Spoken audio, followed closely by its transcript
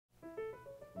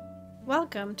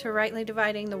Welcome to Rightly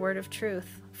Dividing the Word of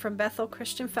Truth from Bethel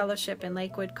Christian Fellowship in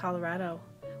Lakewood, Colorado,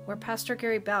 where Pastor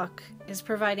Gary Belk is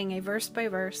providing a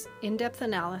verse-by-verse, in-depth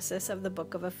analysis of the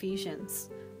book of Ephesians,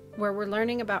 where we're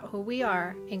learning about who we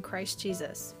are in Christ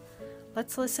Jesus.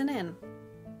 Let's listen in.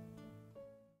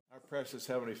 Our precious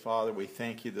Heavenly Father, we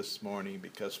thank you this morning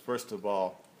because, first of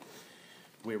all,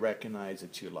 we recognize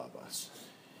that you love us.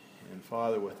 And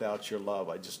Father, without your love,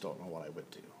 I just don't know what I would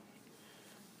do.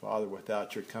 Father,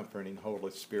 without your comforting Holy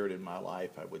Spirit in my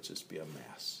life, I would just be a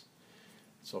mess.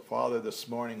 So, Father, this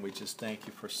morning we just thank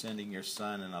you for sending your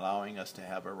Son and allowing us to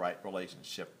have a right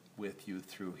relationship with you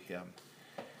through him.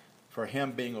 For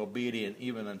him being obedient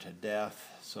even unto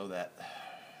death, so that,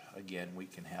 again, we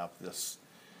can have this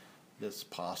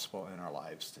possible in our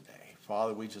lives today.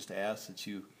 Father, we just ask that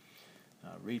you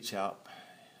reach out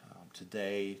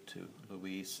today to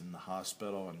Louise in the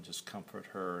hospital and just comfort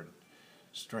her and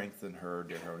strengthen her,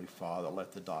 dear Heavenly Father.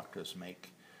 Let the doctors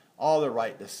make all the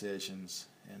right decisions,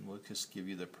 and we'll just give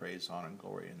you the praise, honor, and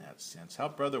glory in that sense.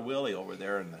 Help Brother Willie over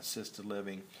there in the assisted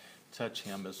living. Touch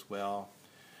him as well.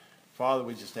 Father,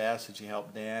 we just ask that you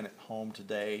help Dan at home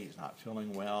today. He's not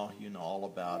feeling well. You know all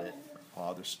about it.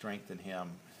 Father, strengthen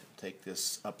him. Take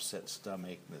this upset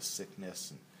stomach, this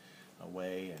sickness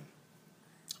away. And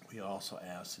we also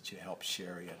ask that you help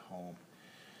Sherry at home.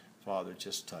 Father,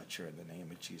 just touch her in the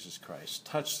name of Jesus Christ.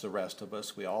 Touch the rest of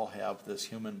us. We all have this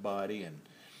human body, and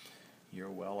you're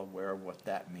well aware of what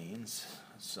that means.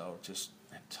 So just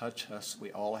touch us.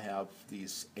 We all have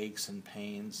these aches and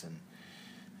pains, and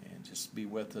just be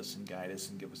with us and guide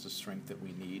us and give us the strength that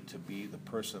we need to be the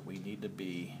person that we need to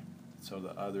be so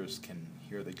that others can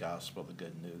hear the gospel, the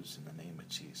good news, in the name of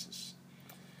Jesus.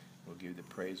 We'll give you the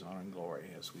praise, honor, and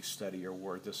glory as we study your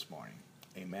word this morning.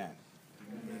 Amen.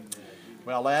 Amen.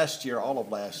 Well, all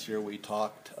of last year, we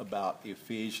talked about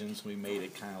Ephesians. We made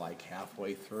it kind of like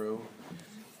halfway through,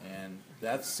 and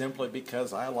that's simply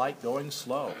because I like going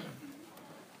slow.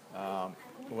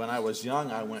 When I was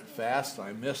young, I went fast, and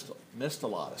I missed a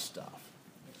lot of stuff.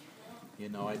 You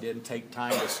know, I didn't take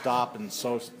time to stop and,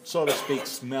 so to speak,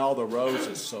 smell the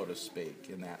roses, so to speak,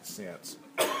 in that sense.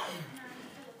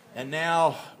 And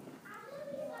now,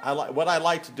 what I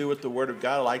like to do with the Word of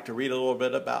God, I like to read a little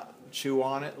bit about, chew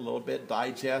on it a little bit,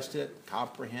 digest it,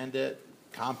 comprehend it,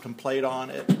 contemplate on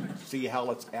it, see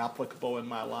how it's applicable in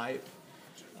my life.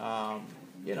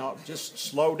 Just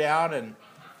slow down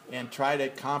and try to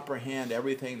comprehend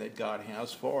everything that God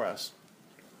has for us.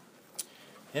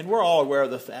 And we're all aware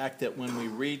of the fact that when we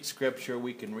read Scripture,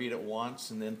 we can read it once,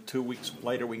 and then 2 weeks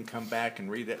later we can come back and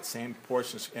read that same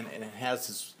portion, and it has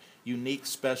this unique,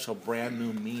 special, brand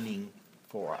new meaning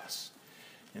for us.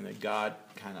 And that God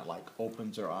kind of like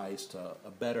opens our eyes to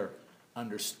a better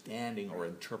understanding or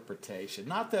interpretation.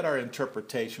 Not that our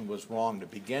interpretation was wrong to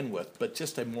begin with, but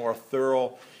just a more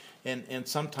thorough, and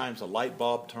sometimes a light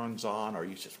bulb turns on, or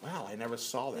you just, wow, I never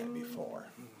saw that before.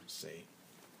 See?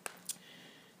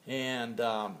 And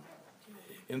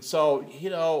so,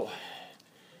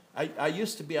 I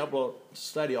used to be able to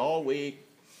study all week,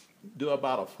 do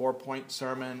about a 4-point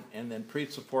sermon, and then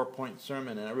preach a 4-point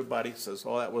sermon, and everybody says,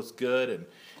 oh, that was good, and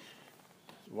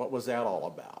what was that all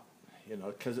about?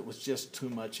 Because it was just too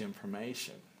much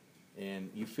information,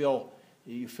 and you feel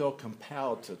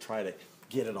compelled to try to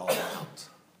get it all out.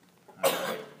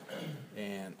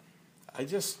 And I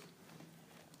just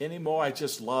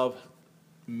love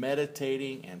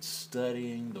meditating and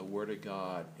studying the Word of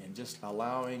God and just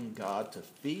allowing God to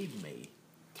feed me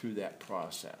through that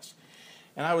process.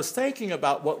 And I was thinking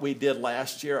about what we did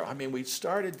last year. I mean, we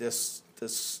started this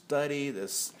study,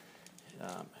 this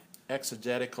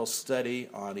exegetical study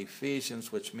on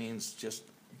Ephesians, which means just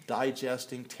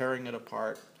digesting, tearing it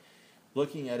apart,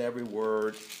 looking at every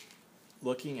word,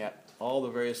 looking at all the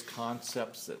various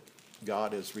concepts that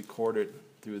God has recorded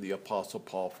through the Apostle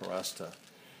Paul for us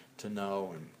to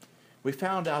know. And we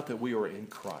found out that we were in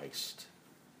Christ,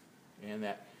 and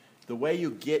that the way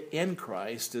you get in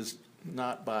Christ is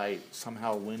not by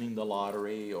somehow winning the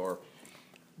lottery or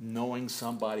knowing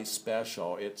somebody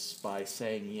special. It's by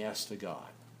saying yes to God.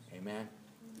 Amen?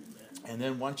 And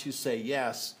then once you say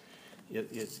yes,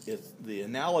 the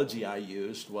analogy I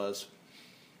used was,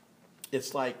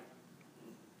 it's like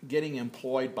getting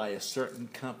employed by a certain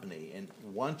company. And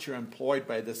once you're employed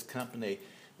by this company,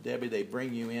 Debbie, they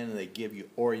bring you in and they give you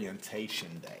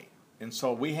orientation day. And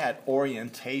so we had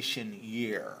orientation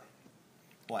year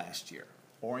last year.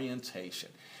 Orientation.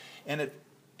 And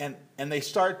they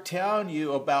start telling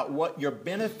you about what your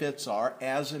benefits are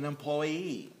as an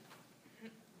employee.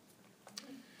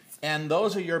 And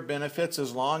those are your benefits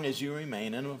as long as you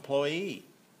remain an employee.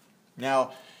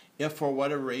 Now, If for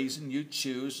whatever reason you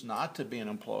choose not to be an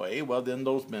employee, well, then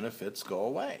those benefits go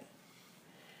away.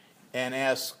 And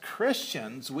as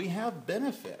Christians, we have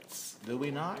benefits, do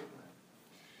we not?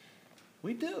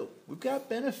 We do. We've got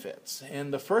benefits.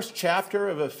 And the first chapter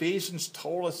of Ephesians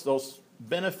told us those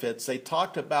benefits. They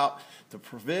talked about the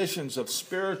provisions of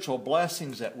spiritual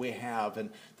blessings that we have, and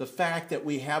the fact that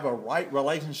we have a right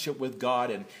relationship with God,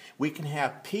 and we can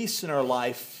have peace in our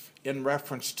life in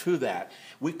reference to that.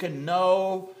 We can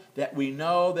know that we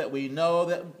know that we know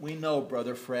that we know,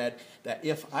 Brother Fred, that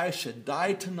if I should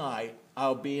die tonight,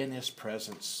 I'll be in His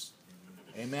presence.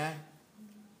 Amen?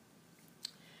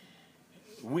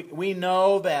 We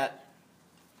know that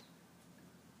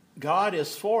God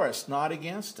is for us, not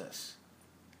against us.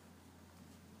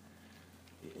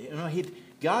 You know,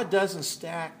 God doesn't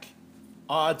stack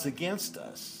odds against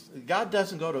us. God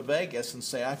doesn't go to Vegas and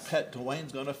say, I bet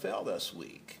Dwayne's going to fail this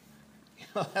week. You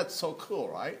know, that's so cool,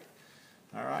 right?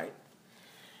 All right?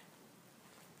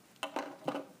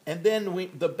 And then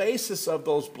the basis of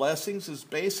those blessings is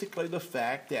basically the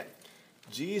fact that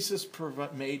Jesus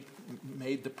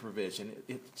made the provision.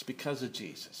 It's because of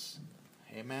Jesus.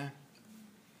 Amen?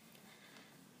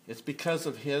 It's because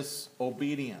of His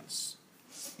obedience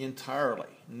entirely,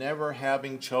 never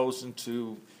having chosen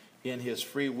to, in His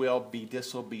free will, be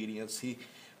disobedience.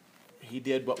 He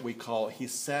did what we call, He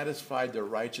satisfied the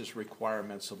righteous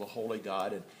requirements of a holy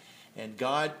God. And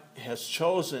God has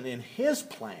chosen in His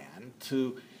plan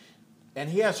to, and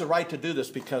He has the right to do this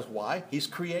because why? He's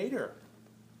Creator.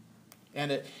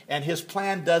 And His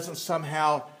plan doesn't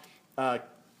somehow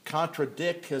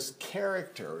contradict His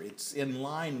character. It's in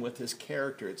line with His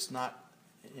character. It's not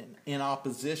in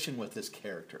opposition with His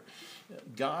character.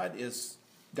 God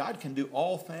can do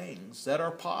all things that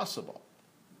are possible.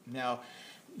 Now,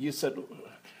 you said,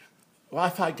 well, I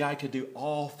thought God could do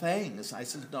all things. I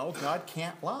said, no, God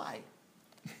can't lie.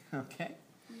 Okay?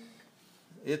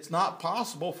 It's not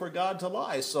possible for God to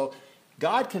lie. So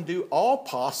God can do all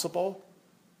possible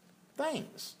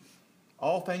things.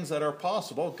 All things that are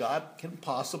possible, God can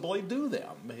possibly do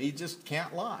them. He just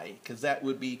can't lie, because that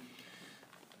would be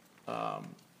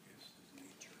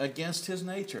against His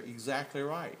nature. Exactly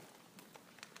right.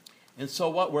 And so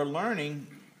what we're learning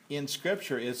in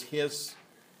Scripture is His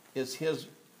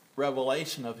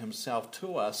revelation of Himself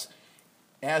to us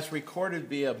as recorded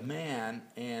via man,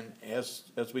 and as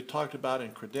we talked about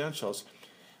in credentials.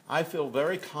 I feel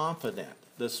very confident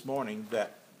this morning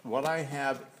that what I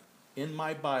have in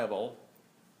my Bible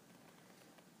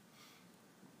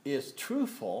is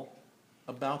truthful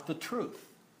about the truth.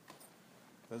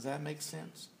 Does that make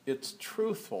sense? It's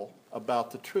truthful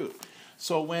about the truth.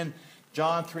 So when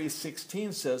John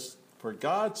 3:16 says, for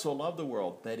God so loved the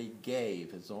world that He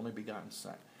gave His only begotten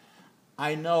Son,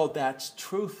 I know that's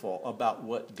truthful about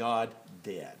what God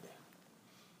did.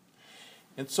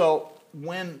 And so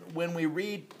when we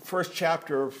read first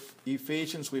chapter of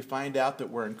Ephesians, we find out that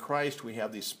we're in Christ. We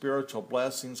have these spiritual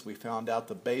blessings. We found out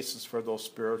the basis for those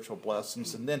spiritual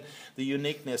blessings. And then the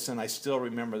uniqueness, and I still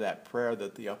remember that prayer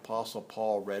that the Apostle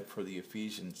Paul read for the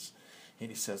Ephesians. And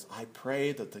he says, I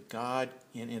pray that the God,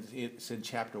 it's in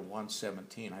chapter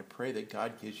 1:17, I pray that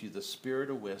God gives you the spirit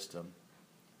of wisdom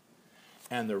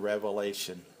and the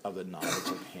revelation of the knowledge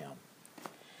of Him.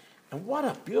 And what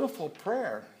a beautiful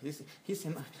prayer. He's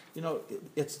you know,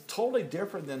 it's totally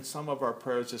different than some of our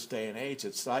prayers this day and age.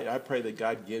 It's, I pray that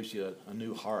God gives you a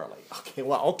new Harley.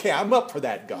 Okay, I'm up for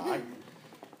that, God.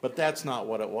 But that's not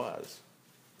what it was.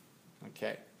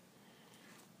 Okay.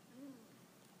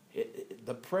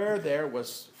 The prayer there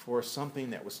was for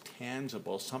something that was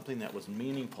tangible, something that was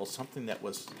meaningful, something that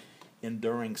was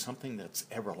enduring, something that's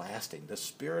everlasting, the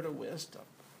spirit of wisdom.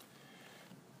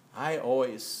 I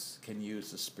always can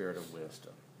use the spirit of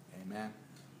wisdom. Amen?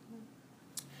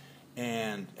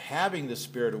 And having the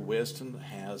spirit of wisdom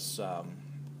has,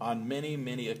 on many,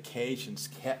 many occasions,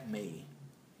 kept me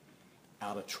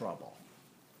out of trouble.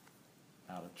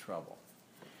 Out of trouble.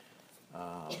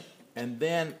 And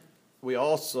then we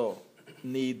also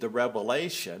need the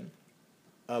revelation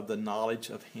of the knowledge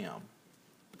of Him.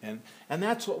 And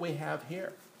that's what we have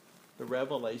here, the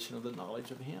revelation of the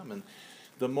knowledge of Him. And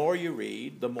the more you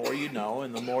read, the more you know,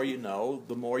 and the more you know,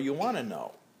 the more you want to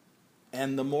know.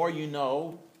 And the more you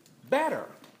know, better.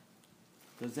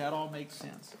 Does that all make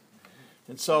sense?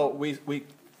 And so we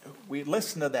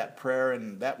listened to that prayer,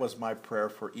 and that was my prayer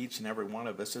for each and every one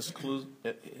of us,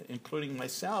 including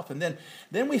myself. And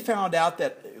then we found out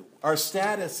that our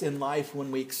status in life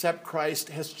when we accept Christ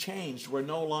has changed. We're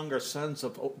no longer sons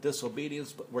of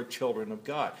disobedience, but we're children of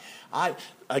God.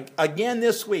 Again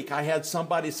this week, I had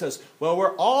somebody says, well,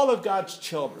 we're all of God's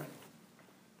children.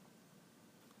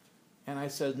 And I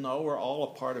said, no, we're all a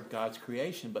part of God's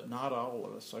creation, but not all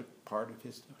of us are part of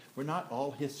his. We're not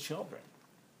all his children.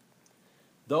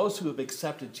 Those who have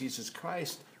accepted Jesus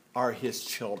Christ are his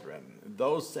children.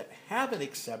 Those that haven't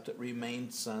accepted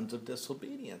remain sons of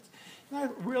disobedience. And I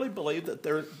really believe that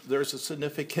there's a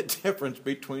significant difference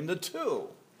between the two.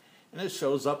 And it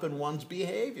shows up in one's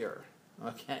behavior.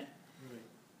 Okay?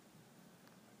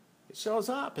 It shows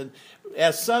up. And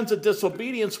as sons of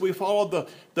disobedience, we follow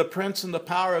the prince and the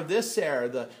power of this air,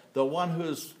 the one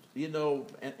who's, in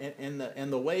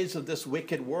the ways of this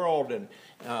wicked world. And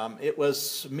it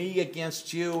was me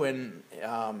against you. And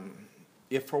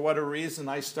if for whatever reason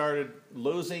I started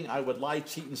losing, I would lie,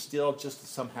 cheat, and steal just to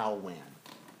somehow win.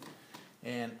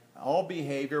 And all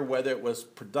behavior, whether it was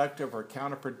productive or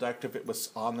counterproductive, it was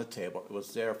on the table. It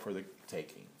was there for the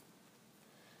taking.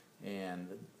 And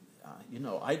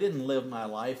I didn't live my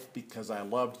life because I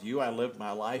loved you. I lived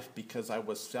my life because I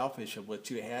was selfish of what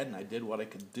you had, and I did what I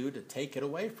could do to take it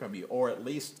away from you, or at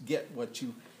least get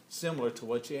similar to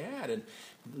what you had. And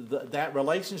that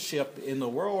relationship in the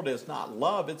world is not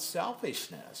love, it's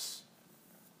selfishness.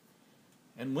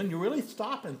 And when you really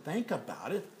stop and think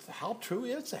about it, how true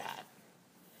is that?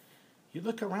 You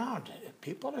look around,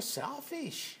 people are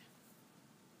selfish.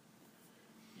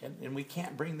 And we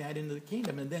can't bring that into the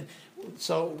kingdom. And then,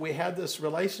 so we had this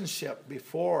relationship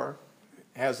before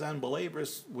as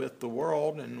unbelievers with the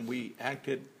world, and we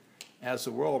acted as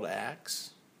the world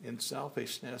acts in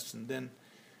selfishness. And then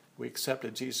we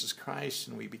accepted Jesus Christ,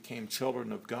 and we became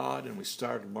children of God, and we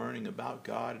started learning about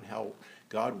God and how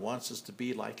God wants us to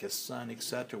be like his son,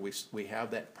 etc. We have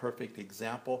that perfect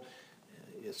example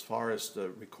as far as the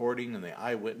recording and the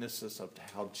eyewitnesses of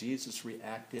how Jesus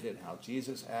reacted and how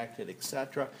Jesus acted,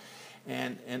 etc.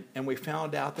 And we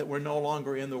found out that we're no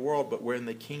longer in the world, but we're in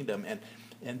the kingdom.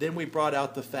 And then we brought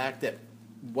out the fact that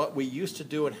what we used to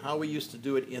do and how we used to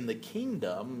do it in the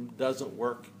kingdom doesn't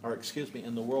work,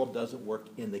 in the world doesn't work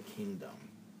in the kingdom.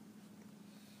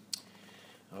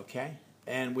 Okay?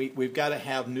 And we've got to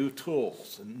have new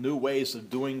tools and new ways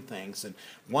of doing things. And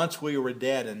once we were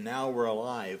dead and now we're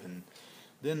alive. And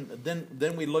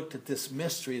then we looked at this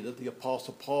mystery that the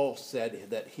Apostle Paul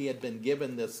said that he had been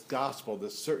given this gospel,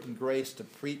 this certain grace to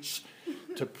preach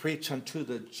unto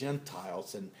the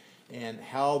Gentiles, and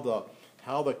how the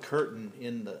curtain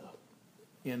in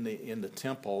the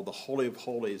temple, the Holy of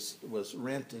Holies, was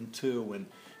rent in two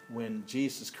when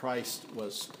Jesus Christ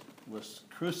was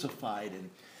crucified,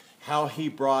 and how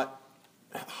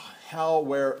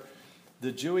where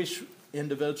the Jewish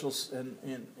individuals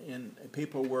and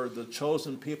people were the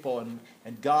chosen people,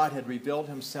 and God had revealed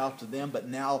himself to them, but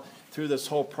now through this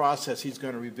whole process he's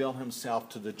going to reveal himself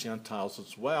to the Gentiles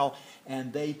as well,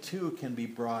 and they too can be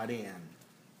brought in,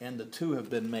 and the two have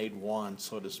been made one,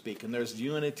 so to speak, and there's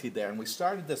unity there. And we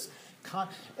started this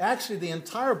actually the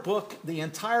entire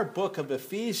book of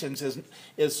Ephesians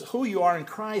is who you are in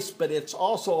Christ, but it's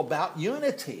also about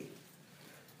unity.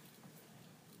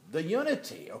 The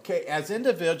unity, okay, as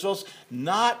individuals,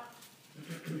 not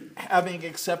having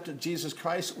accepted Jesus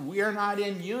Christ, we are not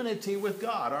in unity with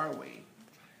God, are we?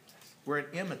 We're at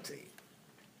enmity.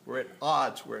 We're at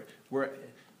odds. We're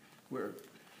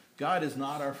God is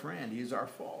not our friend, he's our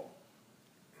foe.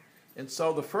 And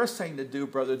so the first thing to do,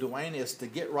 Brother Dwayne, is to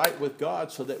get right with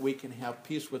God so that we can have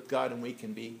peace with God and we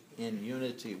can be in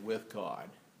unity with God.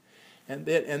 And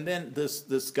then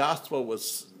this gospel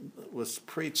was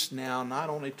preached now not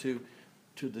only to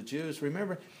the Jews.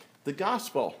 Remember, the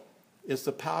gospel is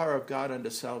the power of God unto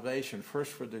salvation,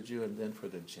 first for the Jew and then for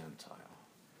the Gentile.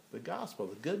 The gospel,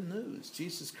 the good news,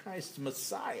 Jesus Christ, the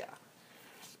Messiah.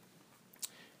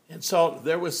 And so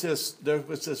there was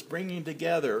this bringing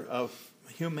together of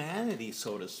humanity,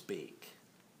 so to speak,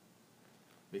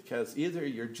 because either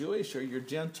you're Jewish or you're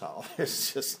Gentile.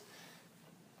 It's just,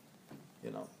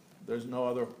 there's no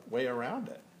other way around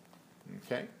it.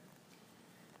 Okay?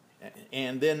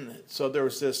 And then, so there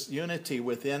was this unity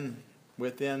within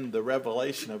the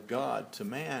revelation of God to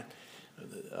man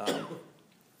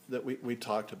that we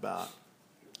talked about.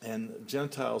 And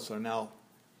Gentiles are now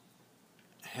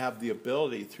have the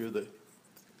ability through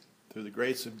the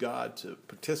grace of God to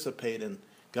participate in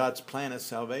God's plan of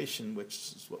salvation,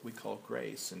 which is what we call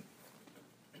grace. And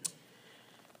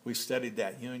we studied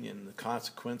that union, the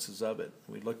consequences of it.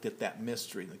 We looked at that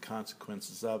mystery, the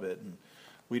consequences of it. And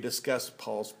we discussed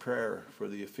Paul's prayer for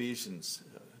the Ephesians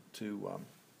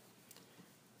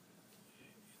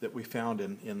that we found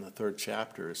in the 3rd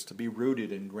chapter, is to be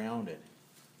rooted and grounded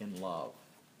in love.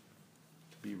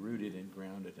 To be rooted and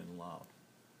grounded in love.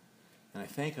 And I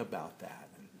think about that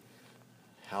and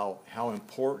how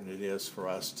important it is for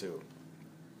us to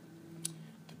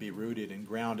be rooted and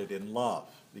grounded in love,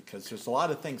 because there's a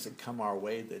lot of things that come our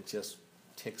way that just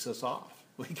ticks us off.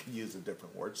 We could use a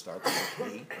different word, starts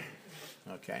with P,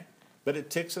 okay? But it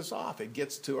ticks us off. It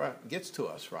gets to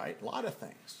us, right? A lot of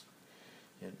things.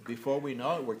 And before we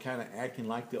know it, we're kind of acting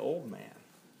like the old man.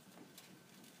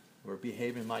 We're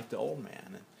behaving like the old man.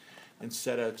 And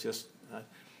instead of just,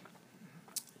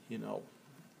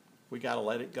 we got to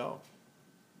let it go.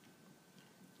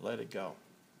 Let it go.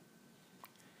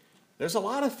 There's a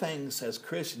lot of things as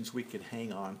Christians we can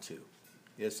hang on to,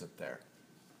 isn't there?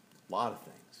 A lot of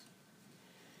things.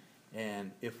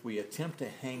 And if we attempt to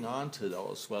hang on to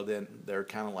those, well, then they're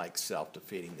kind of like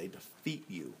self-defeating. They defeat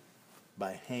you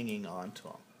by hanging on to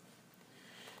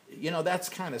them. That's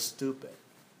kind of stupid,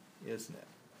 isn't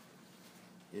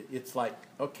it? It's like,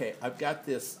 okay, I got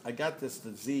this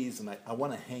disease, and I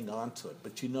want to hang on to it,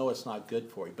 but it's not good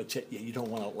for you, but you don't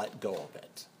want to let go of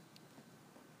it.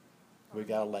 We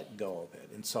got to let go of it.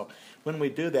 And so when we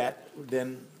do that,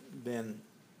 then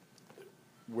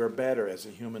we're better as a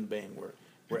human being.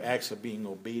 We're actually being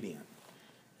obedient.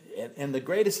 And the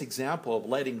greatest example of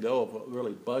letting go of what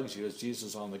really bugs you is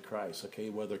Jesus on the cross, okay,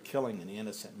 where they're killing an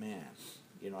innocent man.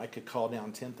 I could call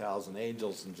down 10,000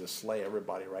 angels and just slay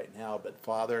everybody right now, but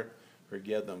Father,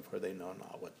 forgive them, for they know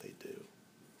not what they do.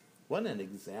 What an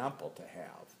example to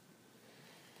have.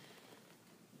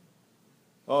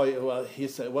 Oh, well, he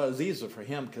said, well, it was easier for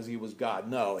him because he was God.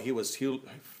 No, he was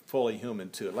fully human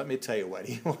too. Let me tell you what,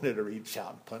 he wanted to reach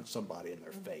out and punch somebody in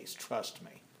their face. Trust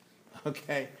me.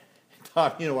 Okay?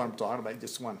 You know what I'm talking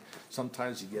about.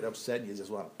 Sometimes you get upset and you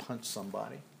just want to punch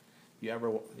somebody. You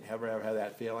ever had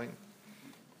that feeling?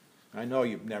 I know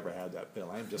you've never had that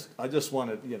feeling. I just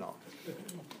wanted,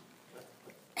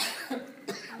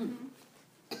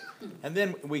 And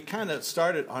then we kind of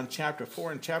started on chapter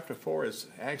 4, and chapter 4 is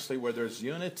actually where there's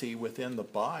unity within the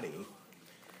body.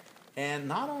 And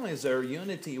not only is there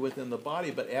unity within the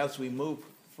body, but as we move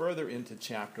further into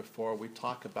chapter 4, we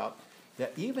talk about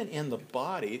that even in the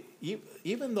body,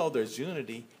 even though there's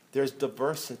unity, there's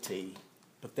diversity,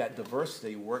 but that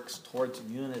diversity works towards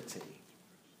unity.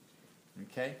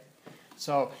 Okay?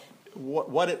 So what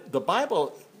we're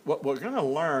going to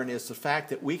learn is the fact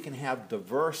that we can have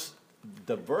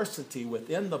diversity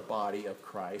within the body of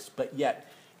Christ, but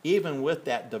yet even with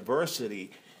that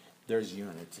diversity, there's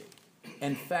unity.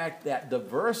 In fact, that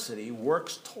diversity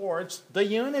works towards the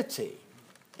unity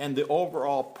and the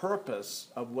overall purpose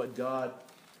of what God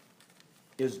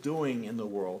is doing in the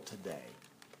world today.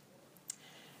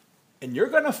 And you're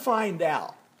going to find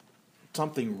out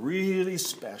something really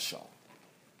special,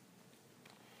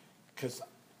 because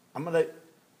I'm going to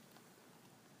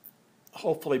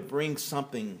hopefully bring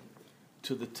something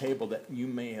to the table that you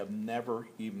may have never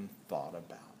even thought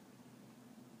about.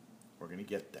 We're going to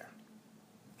get there.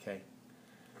 Okay?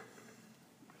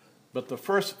 But the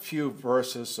first few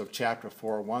verses of chapter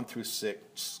 4, 1 through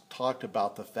 6, talked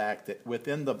about the fact that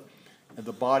within the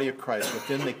body of Christ,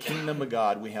 within the kingdom of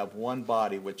God, we have one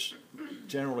body, which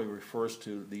generally refers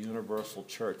to the universal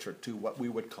church, or to what we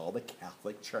would call the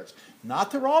Catholic Church. Not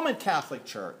the Roman Catholic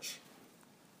Church.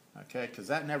 Okay? Because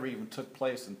that never even took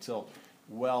place until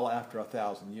well after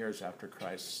 1,000 years after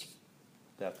Christ's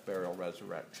death, burial,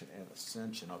 resurrection, and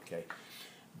ascension. Okay?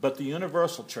 But the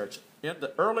universal church, in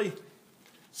the early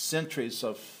centuries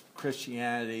of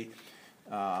Christianity,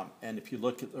 and if you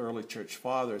look at the early church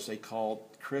fathers, they called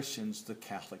Christians the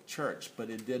Catholic Church, but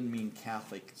it didn't mean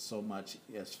Catholic so much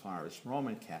as far as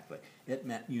Roman Catholic. It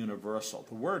meant universal.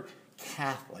 The word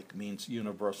Catholic means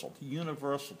universal. The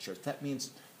universal church, that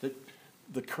means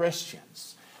the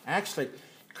Christians. Actually,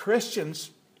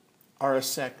 Christians are a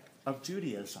sect of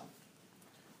Judaism.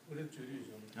 What is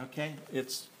Judaism? Okay,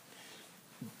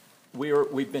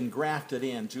 we've been grafted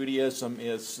in. Judaism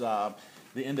is the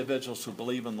individuals who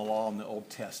believe in the law in the Old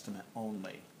Testament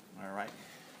only. All right.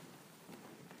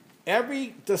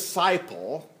 Every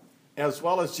disciple, as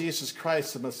well as Jesus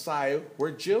Christ the Messiah,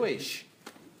 were Jewish.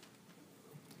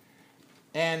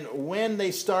 And when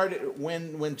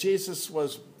Jesus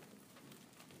was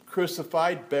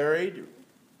crucified, buried,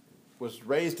 was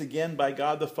raised again by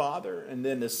God the Father, and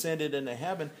then ascended into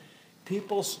heaven,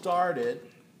 people started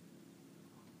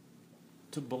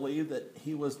to believe that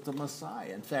he was the Messiah.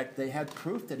 In fact, they had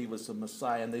proof that he was the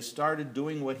Messiah, and they started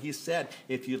doing what he said.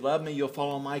 If you love me, you'll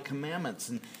follow my commandments.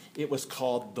 And it was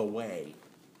called the Way.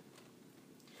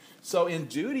 So in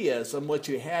Judaism, what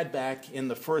you had back in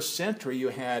the first century, you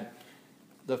had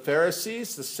the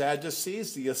Pharisees, the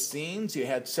Sadducees, the Essenes. You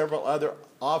had several other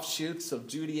offshoots of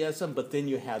Judaism, but then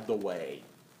you had the Way.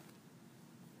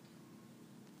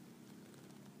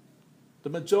 The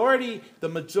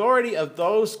majority of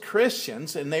those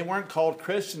Christians, and they weren't called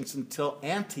Christians until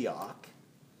Antioch,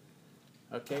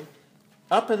 okay?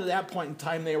 Up until that point in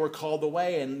time, they were called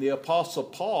away, and the Apostle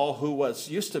Paul, who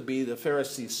used to be the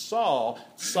Pharisee Saul,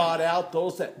 sought out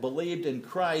those that believed in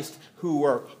Christ who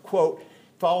were, quote,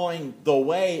 following the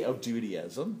way of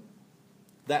Judaism,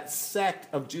 that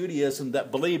sect of Judaism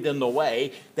that believed in the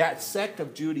way, that sect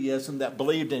of Judaism that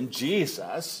believed in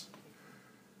Jesus.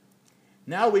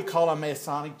 Now we call them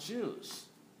Masonic Jews,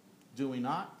 do we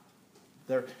not?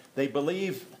 They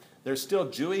believe they're still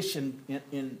Jewish in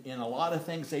a lot of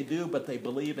things they do, but they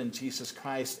believe in Jesus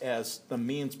Christ as the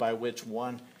means by which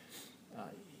one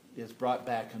is brought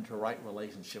back into a right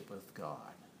relationship with God.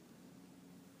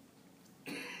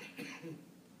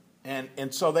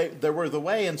 And so they were the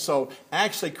way. And so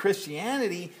actually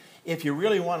Christianity, if you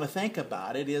really want to think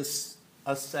about it, is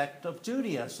a sect of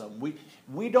Judaism.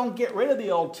 We don't get rid of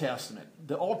the Old Testament.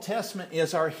 The Old Testament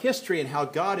is our history and how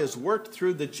God has worked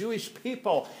through the Jewish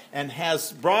people and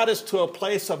has brought us to a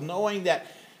place of knowing that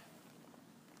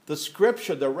the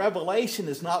Scripture, the revelation,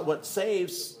 is not what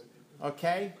saves,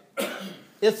 okay?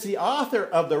 It's the author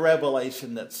of the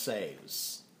revelation that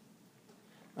saves.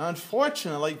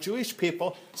 Unfortunately, Jewish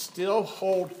people still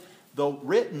hold the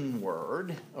written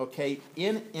word, okay,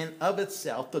 in and of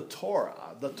itself, the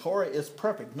Torah. The Torah is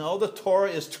perfect. No, the Torah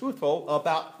is truthful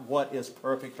about what is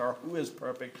perfect or who is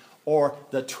perfect or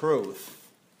the truth.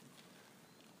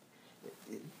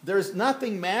 There's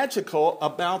nothing magical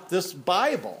about this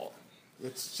Bible.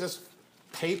 It's just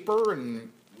paper and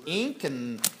ink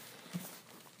and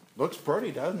looks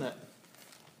pretty, doesn't it?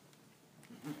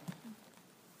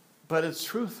 But it's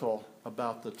truthful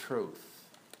about the truth.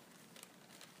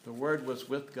 The Word was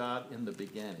with God in the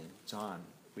beginning. John,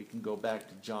 we can go back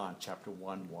to John chapter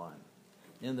 1:1.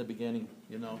 In the beginning,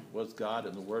 was God,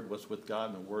 and the Word was with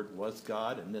God, and the Word was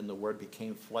God, and then the Word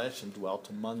became flesh and dwelt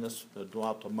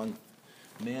among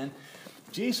men.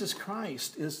 Jesus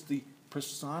Christ is the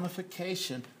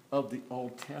personification of the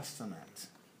Old Testament.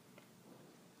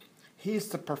 He's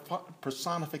the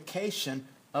personification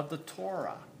of the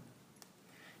Torah.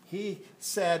 He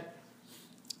said,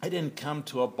 I didn't come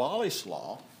to abolish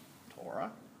law,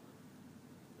 Torah,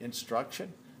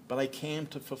 instruction, but I came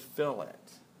to fulfill it.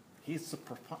 He's the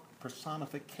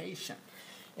personification.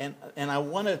 And I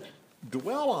want to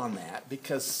dwell on that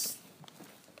because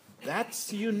that's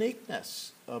the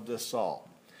uniqueness of this all.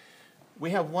 We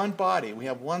have one body, we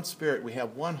have one spirit, we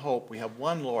have one hope, we have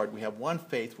one Lord, we have one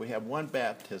faith, we have one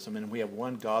baptism, and we have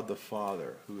one God the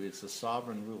Father, who is the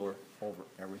sovereign ruler over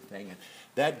everything. And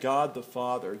that God the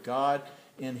Father, God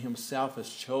in himself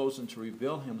has chosen to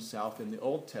reveal himself in the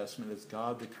Old Testament as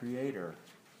God the Creator.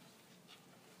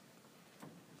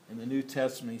 In the New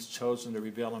Testament, he's chosen to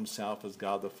reveal himself as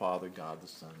God the Father, God the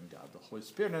Son, and God the Holy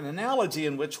Spirit. An analogy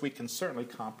in which we can certainly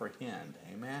comprehend.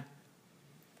 Amen?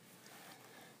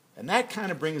 And that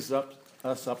kind of brings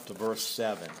us up to verse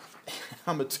 7.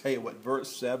 I'm going to tell you what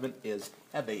verse 7 is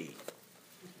heavy.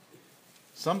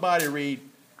 Somebody read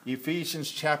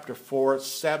Ephesians chapter 4,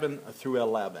 7 through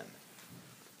 11.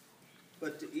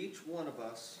 But to each one of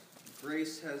us,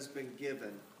 grace has been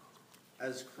given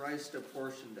as Christ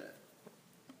apportioned it.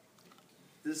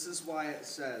 This is why it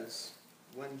says,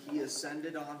 when he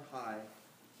ascended on high,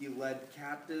 he led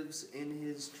captives in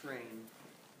his train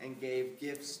and gave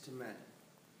gifts to men.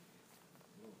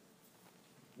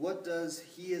 What does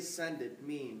he ascended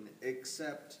mean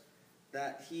except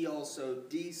that he also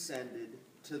descended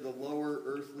to the lower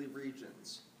earthly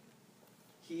regions?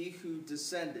 He who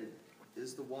descended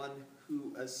is the one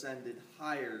who ascended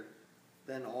higher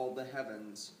than all the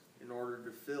heavens in order to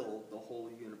fill the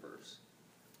whole universe.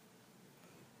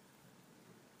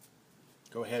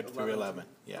 Go ahead through 11.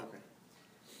 Yeah. Okay.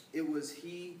 It was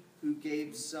he who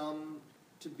gave some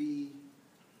to be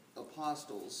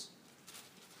apostles,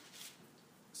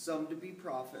 some to be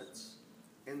prophets,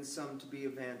 and some to be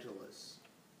evangelists,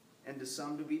 and to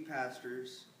some to be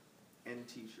pastors and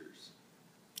teachers.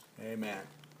 Amen.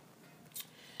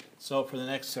 So for the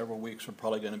next several weeks, we're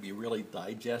probably going to be really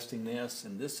digesting this.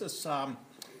 And this is,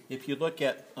 if you look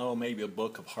at, maybe a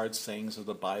book of hard sayings of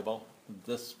the Bible,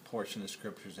 this portion of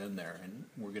Scripture is in there, and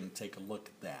we're going to take a look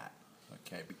at that,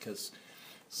 okay? Because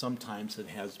sometimes it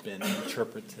has been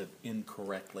interpreted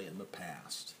incorrectly in the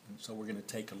past. And so we're going to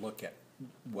take a look at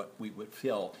what we would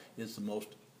feel is the most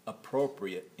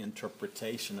appropriate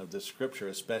interpretation of the Scripture,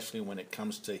 especially when it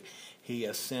comes to he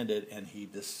ascended and he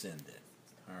descended,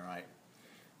 all right?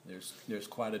 There's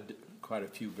quite a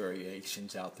few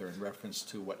variations out there in reference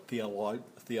to what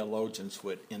theologians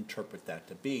would interpret that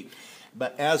to be.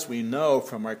 But as we know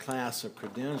from our class of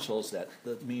credentials that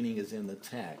the meaning is in the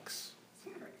text.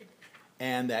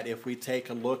 And that if we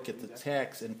take a look at the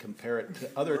text and compare it to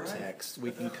other texts, we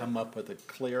can come up with a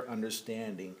clear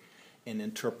understanding and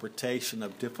interpretation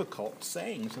of difficult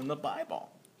sayings in the Bible.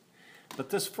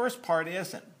 But this first part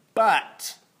isn't.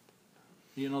 But,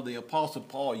 you know, the Apostle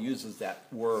Paul uses that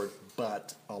word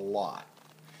but a lot.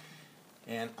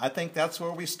 And I think that's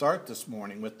where we start this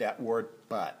morning, with that word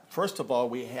but. First of all,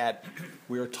 we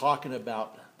were talking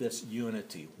about this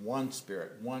unity, one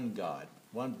Spirit, one God,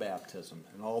 one baptism,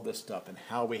 and all this stuff, and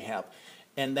how we have.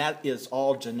 And that is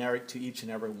all generic to each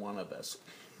and every one of us.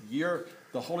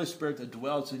 The Holy Spirit that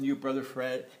dwells in you, Brother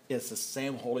Fred, is the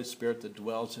same Holy Spirit that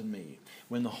dwells in me.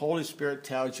 When the Holy Spirit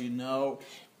tells you no,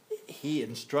 He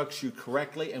instructs you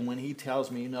correctly, and when He tells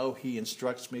me no, He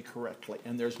instructs me correctly.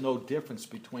 And there's no difference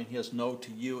between His no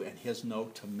to you and His no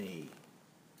to me.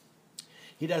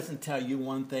 He doesn't tell you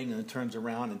one thing and then turns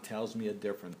around and tells me a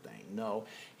different thing. No,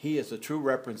 He is a true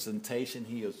representation.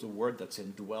 He is the Word that's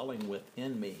indwelling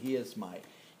within me. He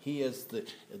is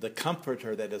the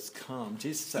comforter that has come.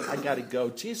 Jesus said, I got to go.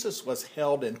 Jesus was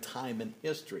held in time and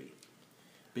history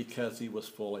because He was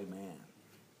fully man.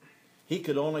 He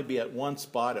could only be at one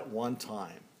spot at one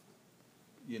time.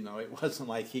 You know, it wasn't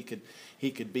like he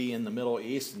could be in the Middle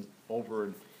East and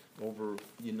over,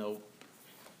 you know,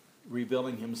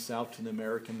 revealing Himself to the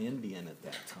American Indian at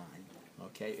that time.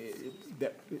 Okay,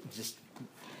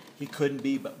 He couldn't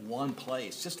be but one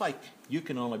place. Just like you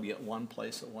can only be at one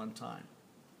place at one time.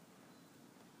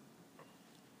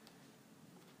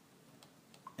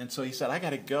 And so He said, I got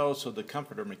to go so the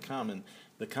Comforter may come. And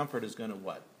the Comforter is going to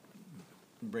what?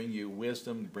 Bring you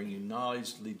wisdom, bring you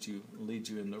knowledge, lead you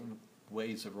in the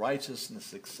ways of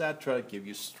righteousness, etc. Give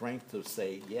you strength to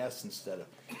say yes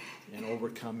and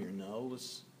overcome your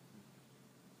no's.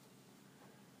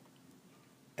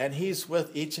 And He's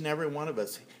with each and every one of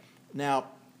us. Now,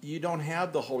 you don't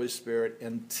have the Holy Spirit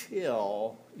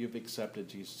until you've accepted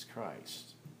Jesus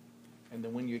Christ. And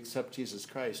then when you accept Jesus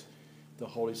Christ, the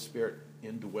Holy Spirit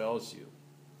indwells you.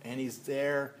 And He's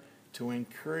there to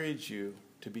encourage you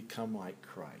to become like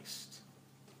Christ.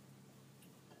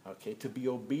 Okay, to be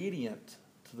obedient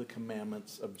to the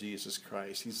commandments of Jesus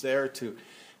Christ. He's there to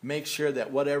make sure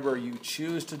that whatever you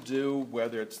choose to do,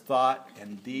 whether it's thought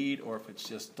and deed or if it's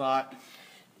just thought,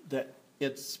 that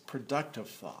it's productive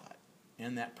thought.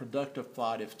 And that productive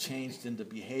thought, if changed into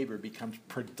behavior, becomes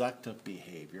productive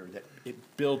behavior, that it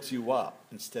builds you up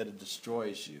instead of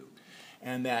destroys you.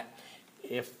 And that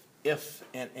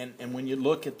and when you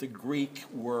look at the Greek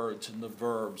words and the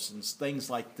verbs and things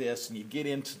like this, and you get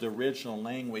into the original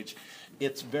language,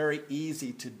 it's very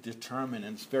easy to determine,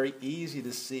 and it's very easy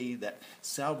to see that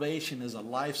salvation is a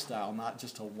lifestyle, not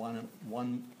just a one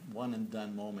and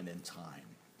done moment in time.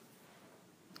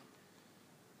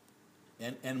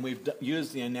 And we've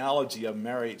used the analogy of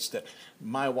marriage, that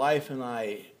my wife and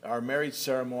I, our marriage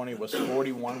ceremony was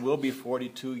 41, will be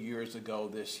 42 years ago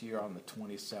this year on the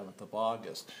 27th of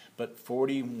August. But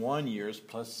 41 years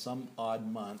plus some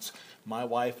odd months, my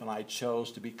wife and I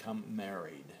chose to become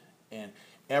married. And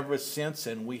ever since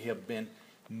then, we have been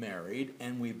married,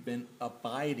 and we've been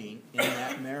abiding in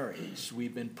that marriage.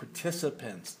 We've been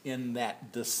participants in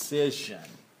that decision.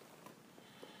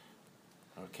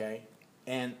 Okay?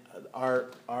 And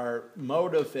our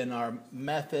motive and our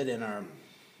method and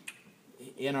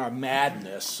our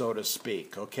madness, so to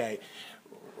speak, okay,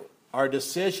 our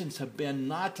decisions have been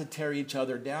not to tear each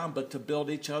other down, but to build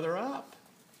each other up.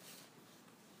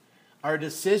 Our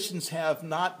decisions have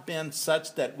not been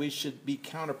such that we should be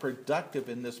counterproductive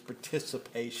in this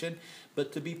participation,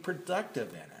 but to be productive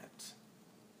in it.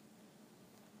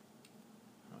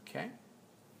 Okay?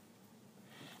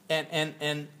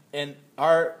 And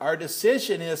our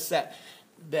decision is that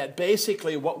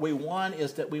basically what we want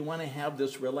is that we want to have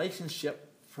this relationship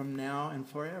from now and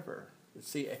forever.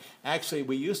 See, actually,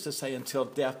 we used to say until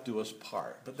death do us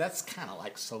part, but that's kind of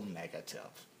like so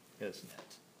negative, isn't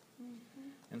it?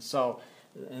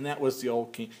 Mm-hmm. And that was the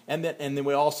old king. And then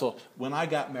we also, when I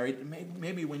got married,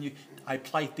 maybe when I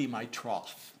plight thee my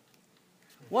troth.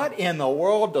 What in the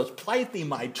world does plight thee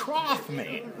my troth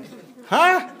mean?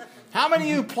 Huh? How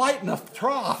many of you plighting a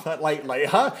troth lately,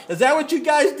 huh? Is that what you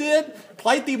guys did?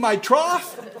 Plight thee my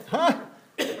troth? Huh?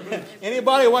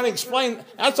 Anybody want to explain?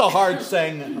 That's a hard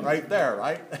saying right there,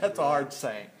 right? That's a hard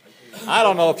saying. I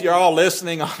don't know if you're all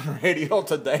listening on radio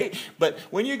today, but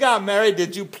when you got married,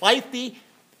 did you plight thee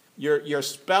your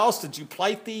spouse? Did you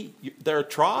plight thee their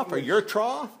troth or your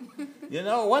troth? You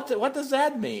know, what does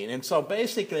that mean? And so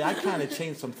basically, I kind of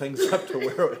changed some things up to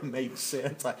where it made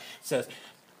sense. It says,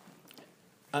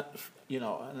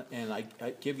 and I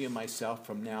give you myself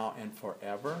from now and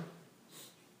forever.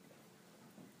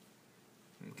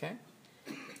 Okay?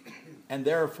 And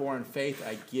therefore in faith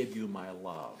I give you my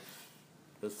love.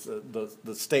 That's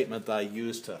the statement that I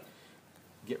use to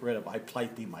get rid of, I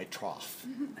plight thee my troth.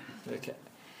 Okay.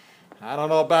 I don't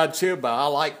know about you, but I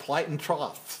like plighting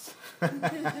troughs.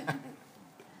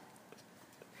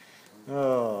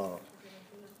 Oh.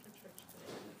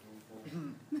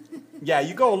 Yeah,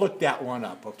 you go look that one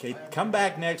up, okay? Come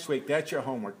back next week. That's your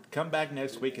homework. Come back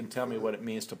next week and tell me what it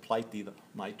means to plight thee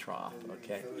my troth,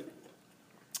 okay?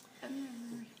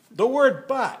 The word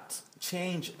but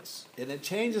changes. And it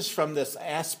changes from this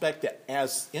aspect that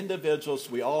as individuals,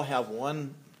 we all have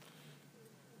one.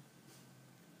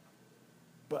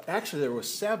 But actually, there were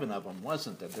 7 of them,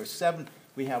 wasn't there? There's 7.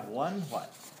 We have one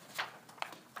what?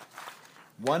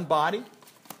 One body.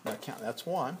 That's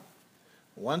 1.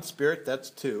 One Spirit, that's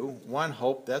 2. One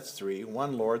hope, that's 3.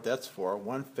 One Lord, that's 4.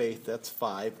 One faith, that's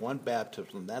 5. One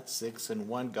baptism, that's 6. And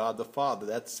one God the Father,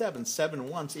 that's 7. 7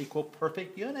 ones equal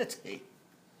perfect unity.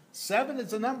 7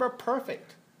 is the number of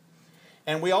perfect.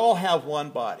 And we all have one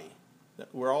body.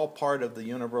 We're all part of the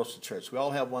universal church. We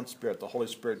all have one Spirit. The Holy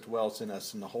Spirit dwells in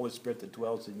us, and the Holy Spirit that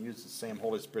dwells in you is the same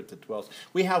Holy Spirit that dwells.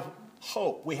 We have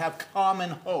hope. We have common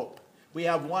hope. We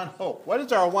have one hope. What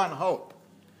is our one hope?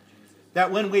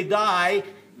 That when we die,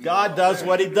 God does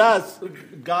what He does.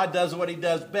 God does what He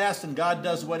does best, and God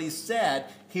does what He said.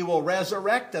 He will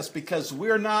resurrect us because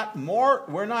we're not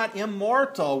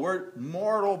immortal. We're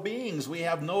mortal beings. We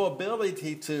have no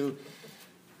ability to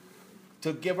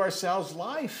give ourselves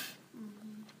life.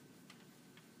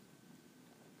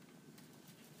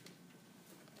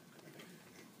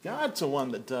 God's the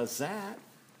one that does that.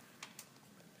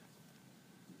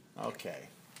 Okay,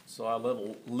 so I let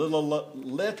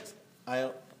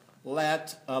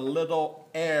a little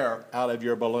air out of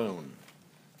your balloon.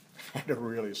 I had to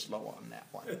really slow on that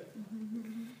one.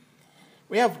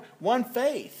 We have one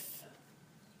faith.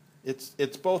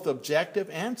 It's both objective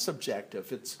and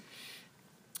subjective.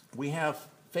 We have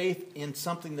faith in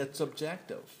something that's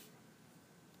objective.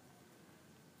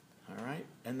 All right?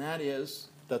 And that is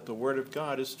that the Word of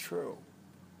God is true.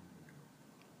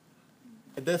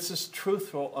 This is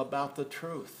truthful about the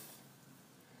truth.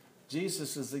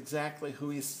 Jesus is exactly who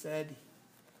He said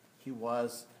He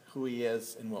was, who He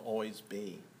is, and will always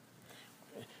be.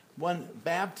 One,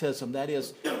 baptism, that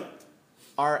is,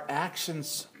 our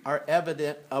actions are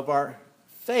evident of our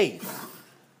faith.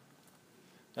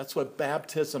 That's what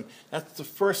baptism, that's the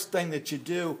first thing that you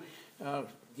do,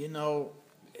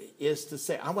 is to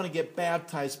say, I want to get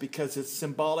baptized because it's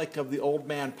symbolic of the old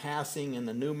man passing and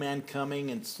the new man coming,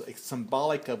 and it's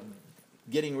symbolic of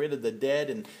getting rid of the dead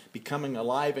and becoming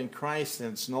alive in Christ,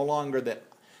 and it's no longer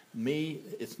me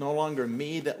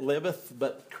that liveth,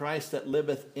 but Christ that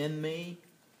liveth in me.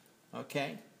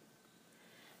 Okay?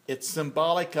 It's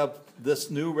symbolic of this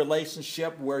new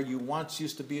relationship where you once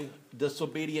used to be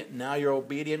disobedient, now you're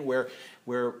obedient, where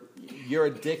your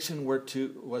addiction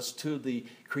was to the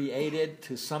created,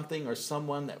 to something or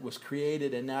someone that was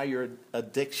created, and now your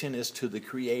addiction is to the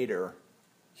Creator.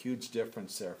 Huge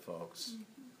difference there, folks.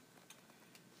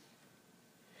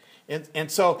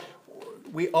 And so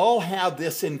we all have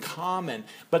this in common,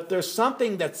 but there's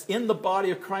something that's in the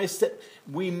body of Christ that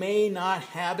we may not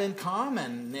have in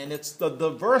common, and it's the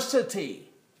diversity.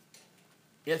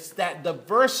 It's that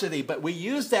diversity, but we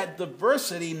use that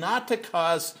diversity not to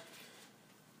cause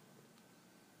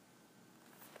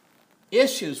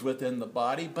issues within the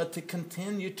body, but to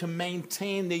continue to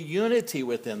maintain the unity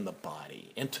within the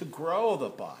body and to grow the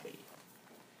body.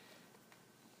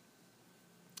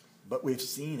 But we've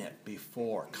seen it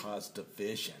before cause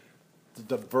division, the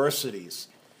diversities.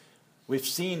 We've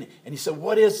seen, and you said,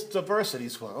 what is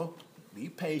diversities? Well, be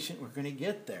patient, we're going to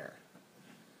get there.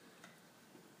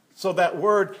 So that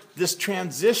word, this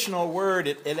transitional word,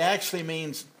 it actually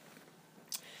means,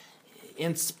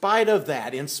 in spite of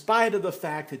that, in spite of the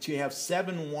fact that you have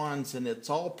 7 ones and it's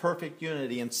all perfect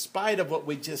unity, in spite of what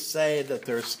we just say, that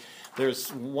there's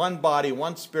one body,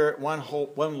 one Spirit, one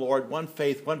hope, one Lord, one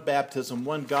faith, one baptism,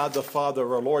 one God the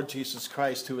Father, our Lord Jesus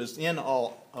Christ, who is in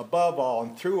all, above all,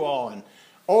 and through all, and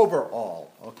over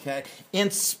all. Okay? In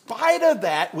spite of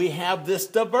that, we have this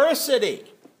diversity.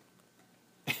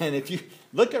 And if you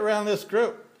look around this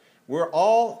group, we're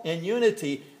all in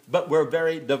unity, but we're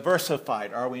very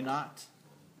diversified, are we not?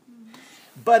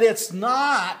 But it's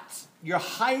not your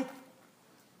height.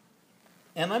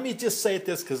 And let me just say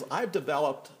this, because I've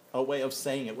developed a way of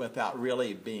saying it without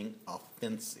really being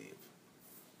offensive.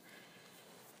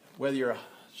 Whether you're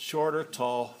short or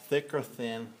tall, thick or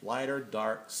thin, light or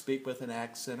dark, speak with an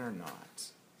accent or not.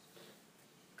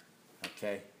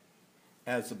 Okay?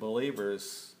 As the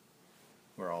believers,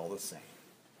 we're all the same.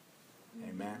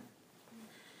 Amen?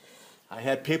 I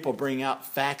had people bring out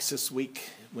facts this week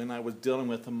when I was dealing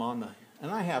with them and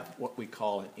I have what we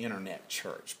call an internet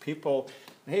church. People,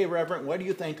 hey, Reverend, what do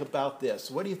you think about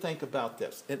this? What do you think about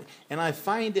this? And I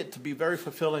find it to be very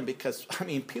fulfilling because,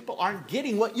 people aren't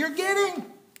getting what you're getting.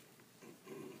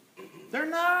 They're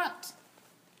not.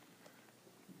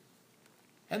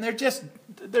 And they're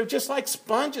just like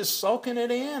sponges soaking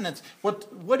it in. It's,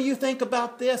 what do you think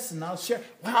about this? And I'll share.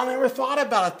 Well, I never thought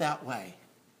about it that way.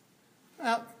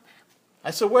 Well, I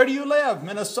said, where do you live?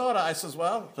 Minnesota. I says,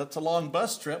 well, that's a long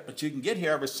bus trip, but you can get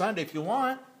here every Sunday if you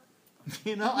want.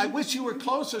 I wish you were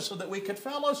closer so that we could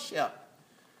fellowship.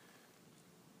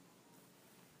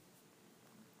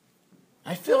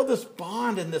 I feel this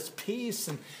bond and this peace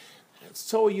and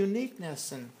so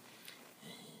uniqueness, and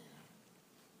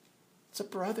it's a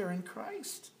brother in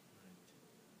Christ.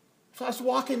 If I was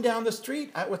walking down the street,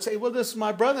 I would say, well, this is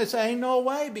my brother. I'd say, ain't no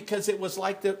way, because it was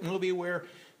like the movie where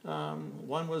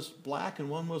one was black and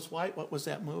one was white. What was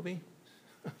that movie?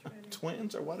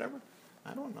 Twins or whatever?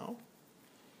 I don't know.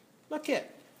 Look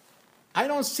I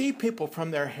don't see people from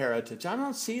their heritage. I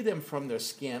don't see them from their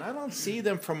skin. I don't see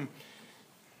them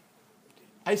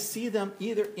I see them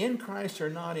either in Christ or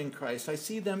not in Christ. I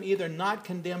see them either not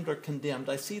condemned or condemned.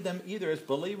 I see them either as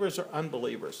believers or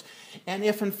unbelievers. And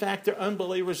if in fact they're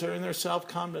unbelievers or in their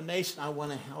self-condemnation, I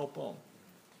want to help them.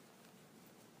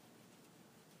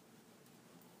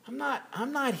 I'm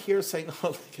not here saying, oh,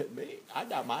 look at me. I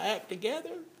got my act together.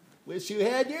 Wish you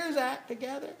had yours act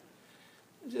together.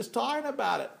 I'm just talking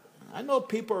about it. I know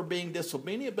people are being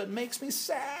disobedient, but it makes me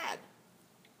sad.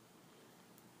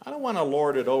 I don't want to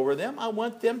lord it over them. I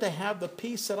want them to have the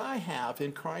peace that I have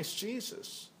in Christ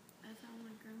Jesus. That's how my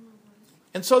grandma was.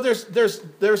 And so there's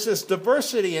this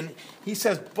diversity, and he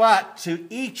says, but to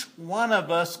each one of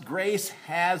us grace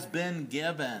has been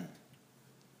given.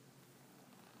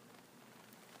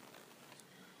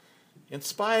 In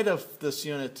spite of this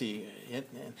unity,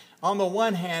 on the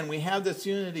one hand we have this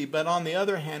unity, but on the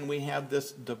other hand we have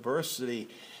this diversity,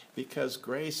 because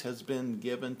grace has been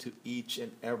given to each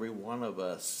and every one of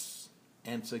us.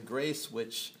 And it's a grace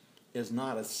which is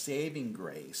not a saving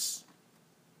grace.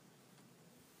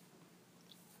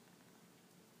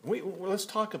 Let's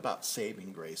talk about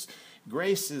saving grace.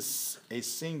 Grace is a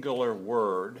singular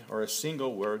word, or a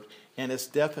single word, and its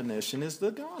definition is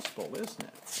the gospel, isn't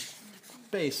it?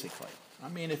 Basically.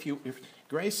 If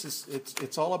grace is,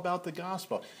 it's all about the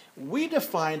gospel.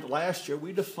 Last year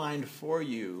we defined for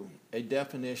you a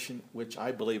definition which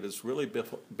I believe is really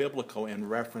biblical in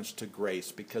reference to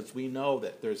grace, because we know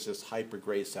that there's this hyper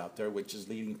grace out there which is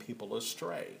leading people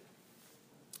astray.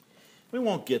 We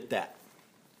won't get that.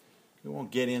 We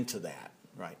won't get into that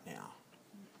right now.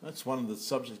 That's one of the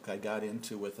subjects I got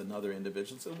into with another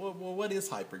individual. I said, well, what is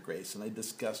hyper grace? And I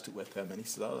discussed it with him, and he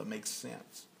said, oh, that makes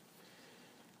sense.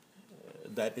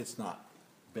 That it's not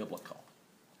biblical.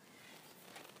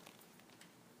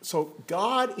 So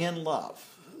God in love.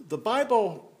 The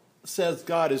Bible says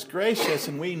God is gracious,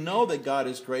 and we know that God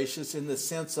is gracious in the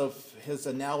sense of his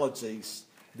analogies.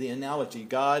 The analogy,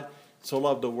 God so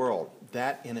loved the world.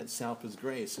 That in itself is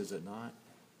grace, is it not?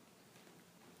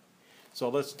 So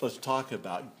let's talk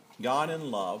about God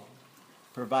in love,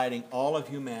 providing all of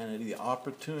humanity the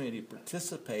opportunity to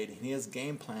participate in his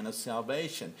game plan of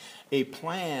salvation. A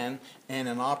plan and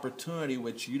an opportunity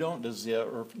which you don't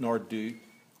deserve,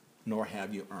 nor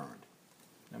have you earned.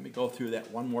 Let me go through that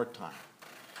one more time.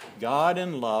 God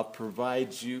in love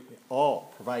provides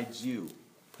all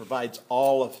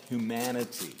of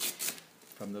humanity,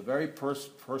 from the very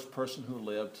first person who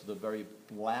lived to the very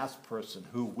last person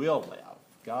who will live.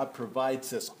 God provides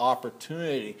this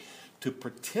opportunity to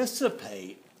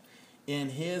participate in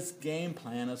his game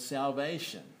plan of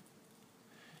salvation.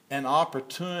 An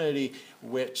opportunity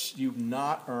which you've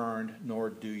not earned, nor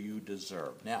do you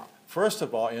deserve. Now, first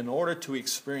of all, in order to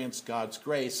experience God's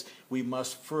grace, we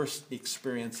must first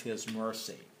experience his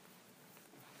mercy.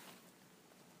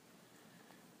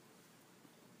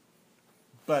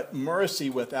 But mercy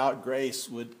without grace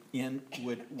would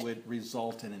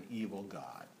result in an evil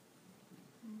God.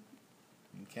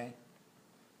 Okay?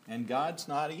 And God's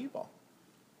not evil.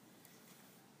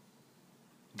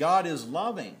 God is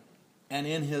loving. And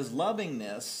in his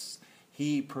lovingness,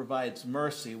 he provides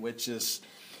mercy, which is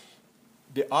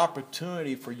the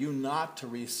opportunity for you not to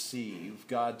receive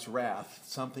God's wrath,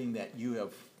 something that you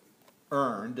have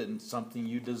earned and something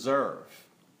you deserve.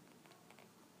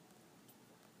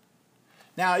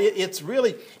 Now, it's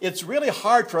really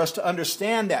hard for us to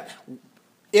understand that.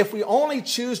 If we only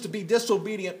choose to be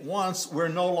disobedient once, we're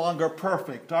no longer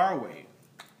perfect, are we?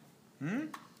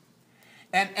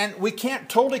 And we can't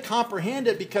totally comprehend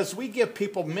it because we give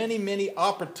people many, many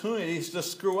opportunities to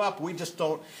screw up. We just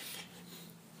don't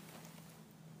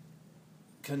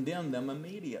condemn them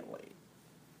immediately.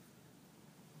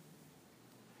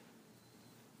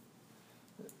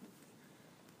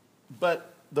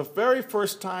 But the very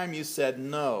first time you said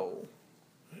no,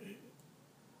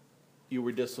 you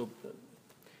were to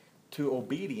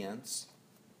obedience,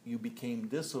 you became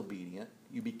disobedient,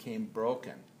 you became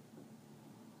broken.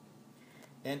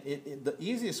 And the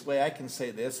easiest way I can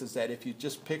say this is that if you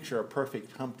just picture a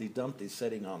perfect Humpty Dumpty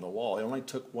sitting on the wall, it only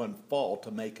took one fall to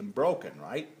make him broken,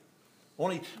 right?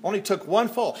 Only took one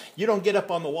fall. You don't get up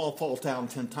on the wall and fall down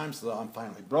 10 times so I'm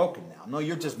finally broken now. No,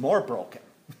 you're just more broken.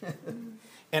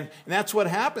 And that's what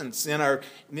happens in our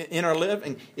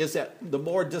living, is that the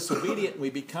more disobedient we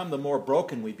become, the more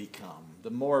broken we become. The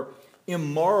more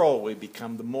immoral we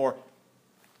become, the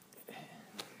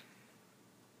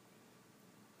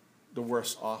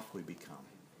worse off we become.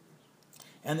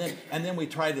 And then we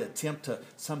try to attempt to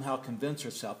somehow convince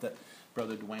ourselves that,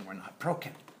 Brother Dwayne, we're not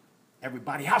broken.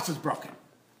 Everybody else is broken.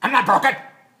 I'm not broken.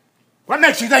 What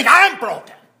makes you think I'm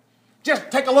broken?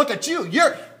 Just take a look at you.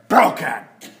 You're broken.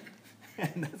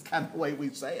 And that's kind of the way we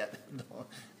say it.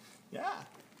 Yeah.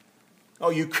 Oh,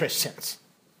 you Christians.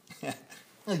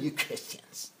 Oh, you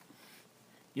Christians.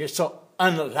 You're so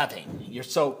unloving. You're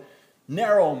so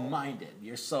narrow-minded.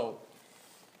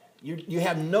 You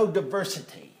have no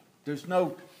diversity. There's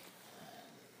no...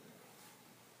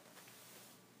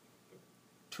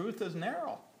 Truth is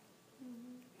narrow.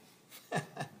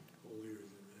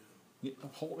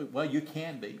 Well, you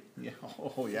can be. Yeah.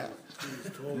 Oh, yeah.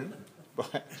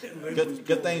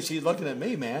 Good thing she's looking at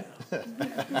me, man.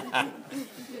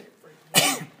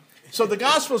 So the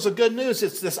gospel is the good news.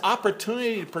 It's this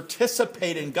opportunity to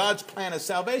participate in God's plan of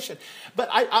salvation. But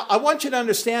I want you to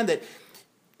understand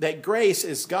that grace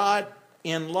is God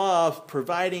in love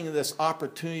providing this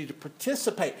opportunity to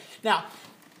participate. Now,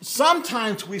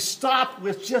 sometimes we stop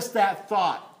with just that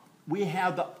thought. We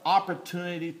have the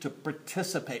opportunity to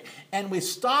participate. And we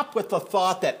stop with the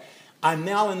thought that I'm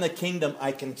now in the kingdom,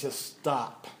 I can just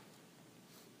stop.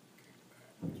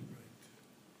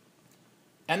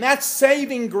 And that's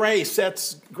saving grace.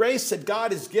 That's grace that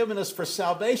God has given us for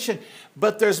salvation.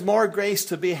 But there's more grace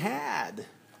to be had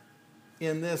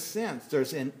in this sense.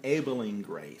 There's enabling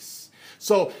grace.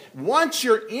 So once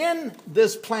you're in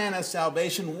this plan of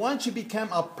salvation, once you become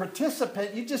a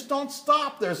participant, you just don't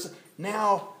stop. There's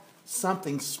now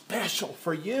something special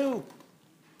for you.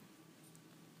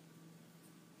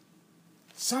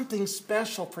 Something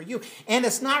special for you. And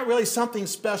it's not really something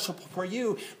special for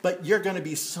you, but you're going to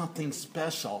be something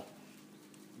special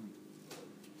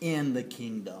in the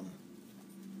kingdom.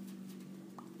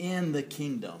 In the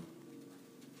kingdom.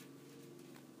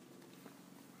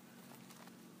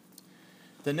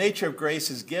 The nature of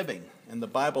grace is giving, and the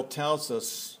Bible tells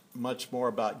us much more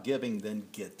about giving than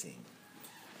getting,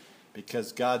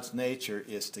 because God's nature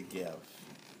is to give.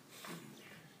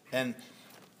 And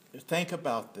think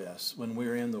about this. When we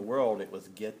were in the world, it was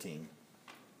getting.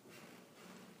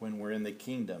 When we're in the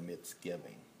kingdom, it's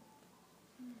giving.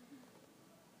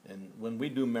 And when we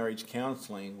do marriage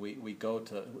counseling, we go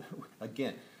to,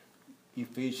 again,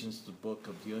 Ephesians, the book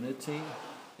of unity.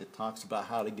 It talks about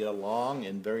how to get along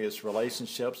in various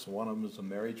relationships. One of them is a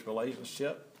marriage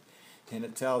relationship. And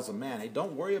it tells a man, hey,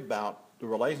 don't worry about the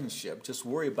relationship. Just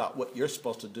worry about what you're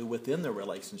supposed to do within the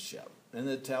relationship. And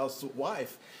it tells the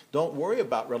wife, don't worry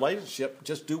about relationship.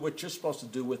 Just do what you're supposed to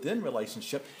do within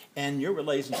relationship, and your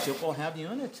relationship will have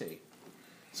unity.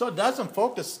 So it doesn't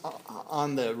focus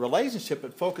on the relationship.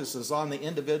 It focuses on the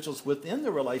individuals within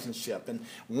the relationship. And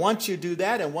once you do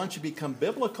that, and once you become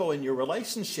biblical in your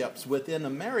relationships within a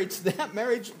marriage, that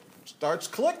marriage starts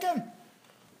clicking.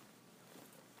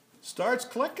 Starts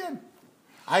clicking.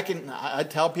 I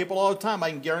tell people all the time,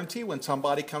 I can guarantee when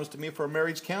somebody comes to me for a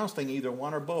marriage counseling, either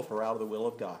one or both are out of the will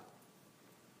of God.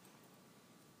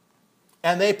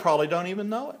 And they probably don't even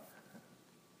know it.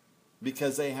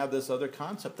 Because they have this other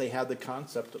concept. They have the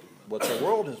concept of what the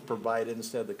world has provided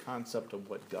instead of the concept of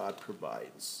what God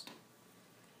provides.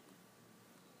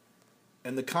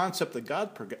 And the concept that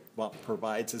God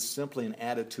provides is simply an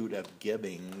attitude of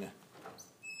giving.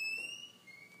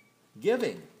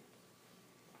 Giving.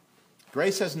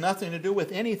 Grace has nothing to do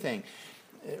with anything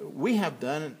we have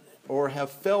done or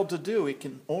have failed to do. It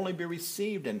can only be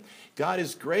received. And God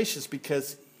is gracious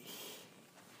because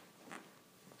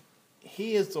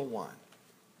He is the one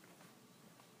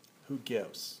who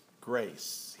gives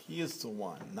grace. He is the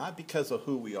one, not because of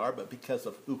who we are, but because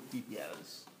of who He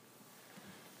is.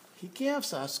 He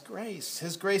gives us grace.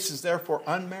 His grace is therefore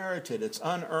unmerited, it's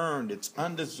unearned, it's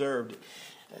undeserved.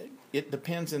 it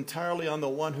depends entirely on the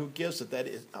one who gives it. That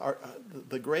is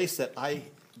the grace that I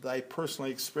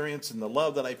personally experience, and the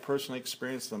love that I personally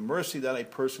experience, the mercy that I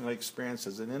personally experience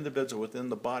as an individual within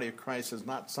the body of Christ is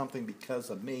not something because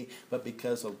of me, but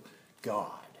because of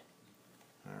God.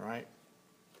 All right?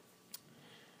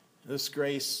 This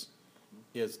grace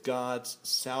is God's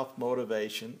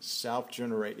self-motivation,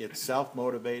 self-generated. It's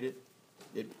self-motivated.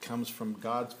 It comes from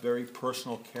God's very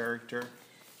personal character.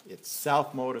 It's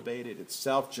self-motivated, it's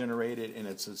self-generated, and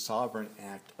it's a sovereign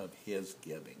act of His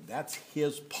giving. That's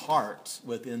His part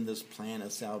within this plan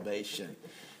of salvation.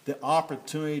 The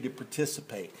opportunity to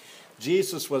participate.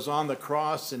 Jesus was on the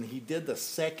cross, and He did the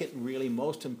second really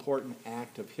most important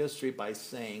act of history by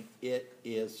saying, it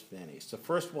is finished. The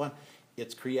first one,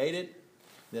 it's created.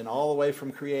 Then all the way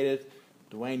from created,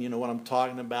 Dwayne, you know what I'm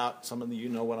talking about. Some of you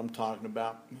know what I'm talking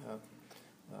about.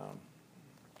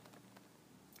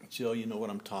 Jill, you know what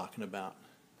I'm talking about.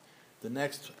 The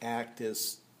next act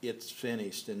is it's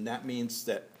finished, and that means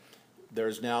that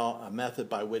there's now a method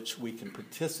by which we can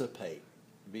participate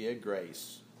via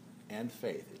grace and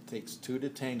faith. It takes two to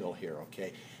tangle here,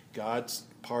 okay? God's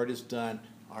part is done.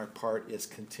 Our part is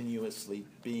continuously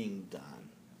being done.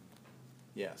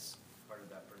 Yes? Part of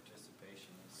that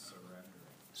participation is surrendering.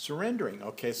 Surrendering.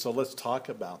 Okay, so let's talk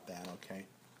about that, okay?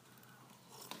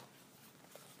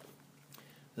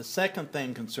 The second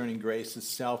thing concerning grace is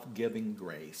self-giving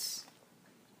grace.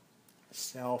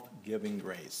 Self-giving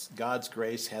grace. God's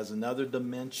grace has another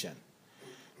dimension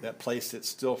that places it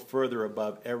still further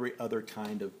above every other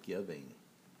kind of giving.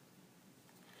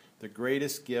 The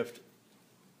greatest gift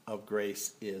of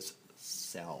grace is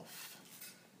self.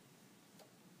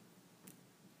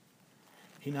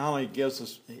 He not only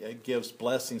gives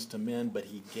blessings to men, but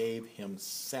He gave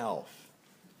Himself.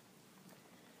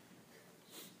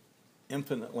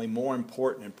 Infinitely more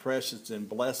important and precious than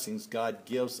blessings, God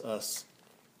gives us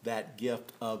that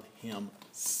gift of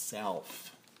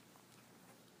Himself.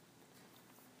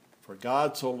 For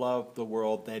God so loved the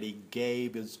world that He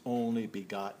gave His only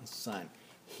begotten Son.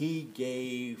 He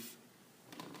gave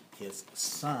His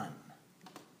Son.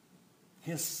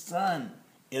 His Son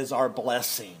is our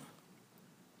blessing.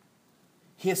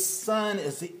 His Son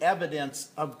is the evidence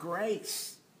of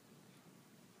grace.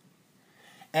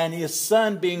 And His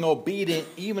Son being obedient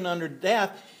even under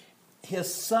death,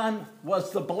 His Son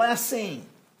was the blessing.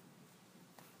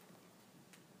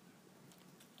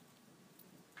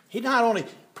 He not only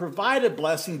provided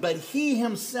blessing, but He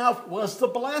Himself was the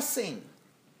blessing.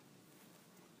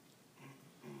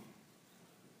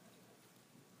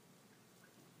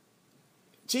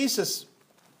 Jesus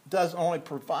doesn't only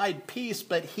provide peace,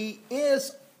 but He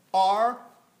is our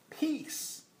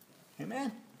peace.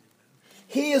 Amen?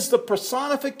 He is the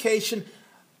personification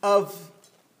of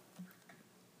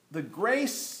the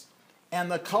grace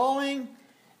and the calling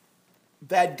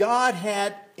that God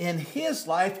had in His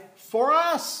life for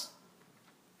us.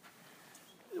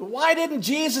 Why didn't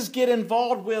Jesus get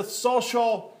involved with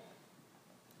social?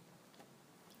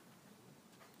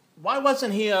 Why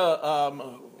wasn't He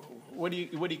what do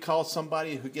you call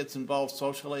somebody who gets involved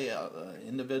socially? An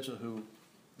individual who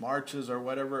marches or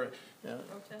whatever.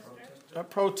 A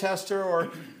protester,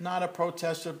 or not a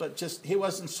protester, but just he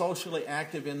wasn't socially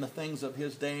active in the things of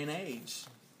his day and age.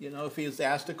 You know, if he was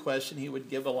asked a question, he would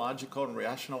give a logical and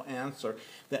rational answer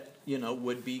that, you know,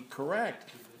 would be correct.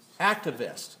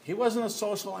 Activist. He wasn't a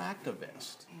social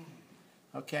activist.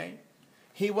 Okay?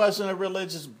 He wasn't a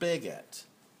religious bigot.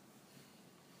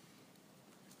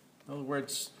 In other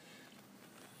words,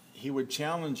 he would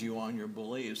challenge you on your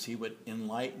beliefs. He would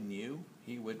enlighten you.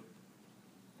 He would,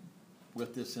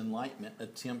 with this enlightenment,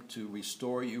 attempt to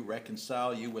restore you,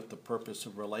 reconcile you with the purpose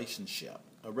of relationship.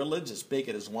 A religious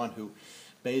bigot is one who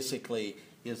basically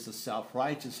is the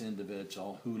self-righteous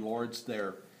individual who lords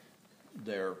their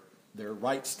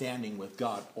right standing with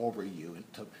God over you.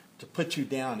 And to put you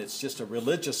down, it's just a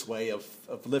religious way of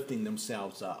lifting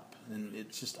themselves up. And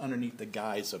it's just underneath the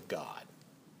guise of God.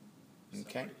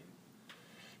 Okay?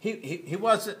 He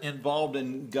wasn't involved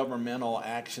in governmental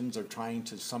actions or trying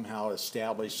to somehow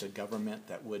establish a government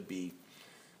that would be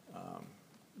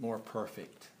more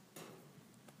perfect.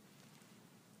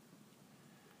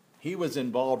 He was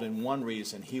involved in one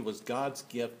reason. He was God's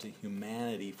gift to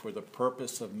humanity for the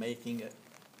purpose of making it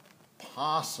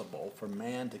possible for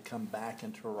man to come back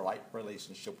into a right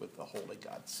relationship with the Holy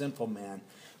God. Sinful man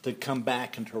to come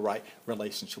back into a right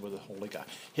relationship with the Holy God.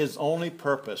 His only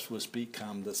purpose was to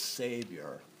become the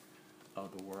Savior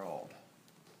of the world.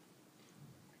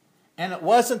 And it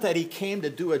wasn't that He came to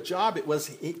do a job,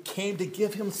 it came to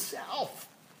give Himself.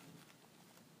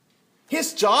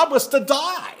 His job was to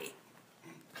die.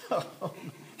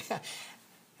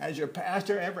 Has your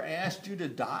pastor ever asked you to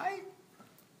die?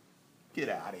 Get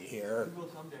out of here. I will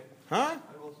someday. Huh?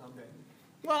 I will someday.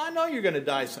 Well, I know you're going to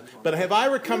die someday. But have I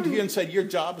ever come to you and said, your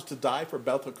job is to die for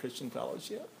Bethel Christian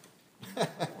Fellowship?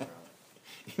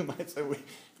 You might say,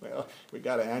 we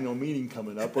got an annual meeting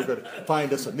coming up. We're going to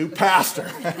find us a new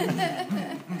pastor.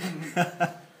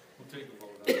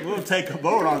 We'll take a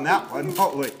vote on that one,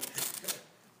 won't we?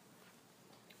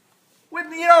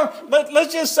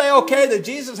 Let's just say, okay, that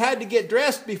Jesus had to get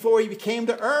dressed before he came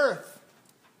to earth.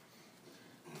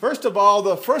 First of all,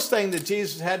 the first thing that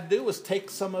Jesus had to do was take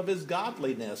some of his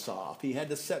godliness off. He had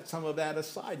to set some of that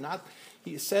aside.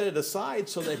 He set it aside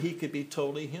so that he could be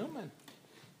totally human.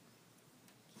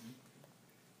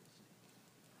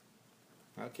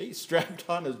 Okay, he strapped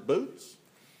on his boots.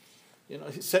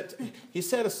 He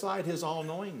set aside his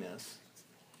all-knowingness.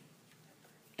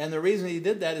 And the reason he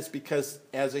did that is because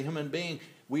as a human being,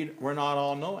 we're not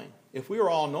all-knowing. If we were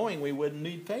all-knowing, we wouldn't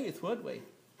need faith, would we?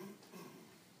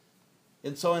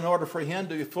 And so in order for him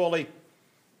to be fully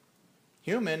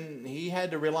human, he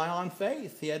had to rely on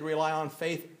faith. He had to rely on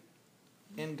faith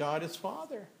in God his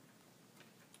Father.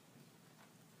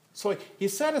 So he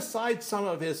set aside some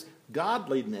of his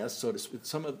godliness, so to speak,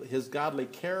 some of his godly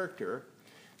character.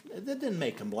 That didn't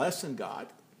make him less than God.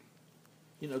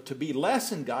 To be less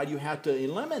than God, you have to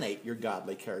eliminate your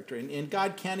godly character. And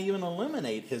God can't even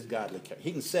eliminate his godly character.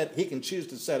 He can choose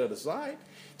to set it aside.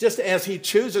 Just as he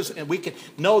chooses, and we can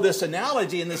know this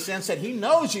analogy in the sense that he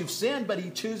knows you've sinned, but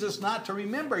he chooses not to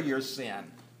remember your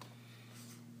sin.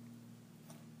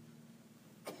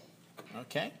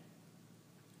 Okay?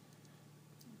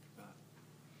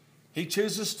 He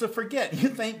chooses to forget. You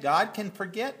think God can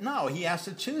forget? No, he has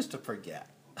to choose to forget.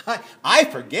 I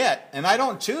forget, and I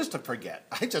don't choose to forget.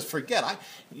 I just forget.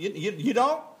 You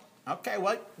don't? Okay,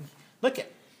 well, look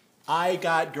at. I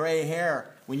got gray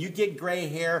hair. When you get gray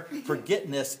hair,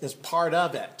 forgetfulness is part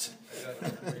of it.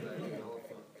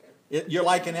 You're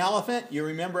like an elephant? You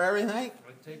remember everything? I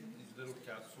take these little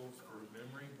capsules for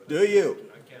memory, but do you?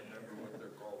 I can't remember what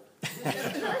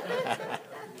they're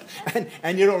called.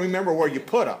 and you don't remember where you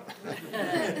put them.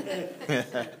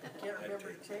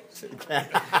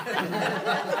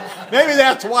 Maybe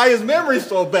that's why his memory's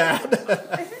so bad.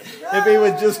 If he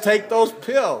would just take those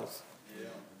pills. Yeah.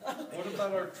 What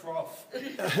about our trough?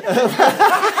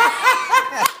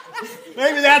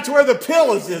 Maybe that's where the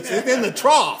pill is. It's in the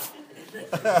trough.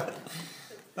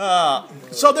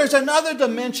 So there's another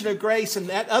dimension of grace, and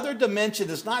that other dimension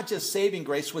is not just saving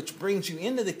grace, which brings you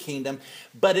into the kingdom,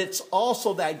 but it's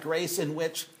also that grace in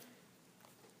which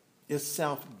is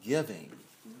self-giving.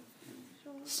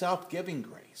 Self-giving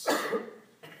grace.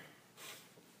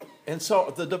 And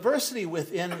so the diversity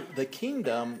within the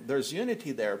kingdom, there's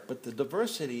unity there, but the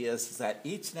diversity is that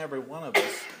each and every one of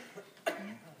us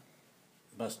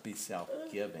must be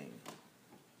self-giving.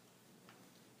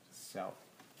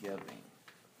 Self-giving.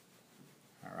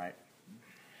 All right?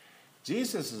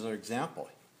 Jesus is our example.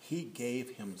 He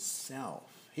gave himself.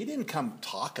 He didn't come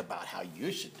talk about how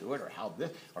you should do it or how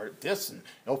this or this, and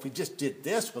if we just did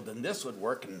this, well then this would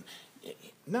work. And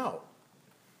no.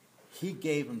 He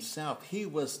gave himself. He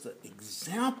was the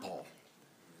example,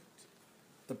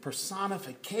 the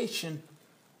personification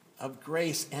of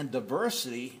grace and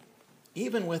diversity,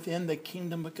 even within the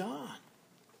kingdom of God.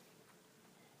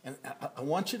 And I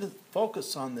want you to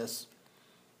focus on this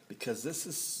because this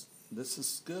is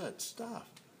good stuff.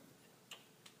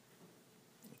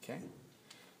 Okay?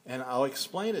 And I'll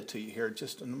explain it to you here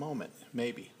just in a moment.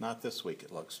 Maybe. Not this week,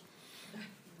 it looks.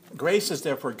 Grace is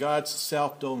therefore God's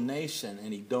self-donation,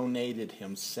 and he donated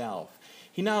himself.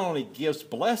 He not only gives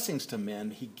blessings to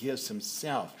men, he gives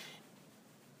himself.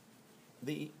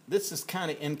 This is kind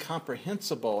of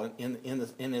incomprehensible,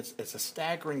 it's a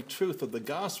staggering truth of the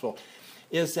gospel,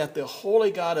 is that the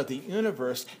holy God of the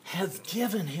universe has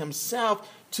given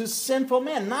himself to sinful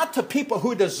men, not to people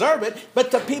who deserve it, but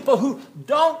to people who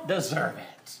don't deserve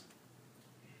it.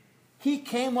 He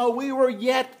came while we were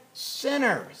yet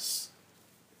sinners.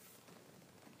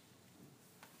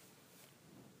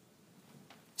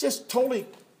 Just totally,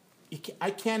 I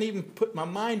can't even put my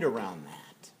mind around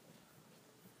that.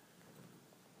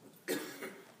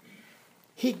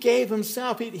 He gave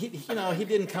himself. He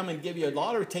didn't come and give you a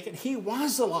lottery ticket. He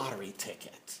was a lottery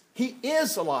ticket. He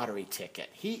is a lottery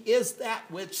ticket. He is that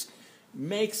which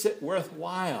makes it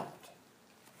worthwhile.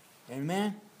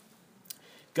 Amen?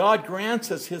 God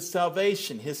grants us His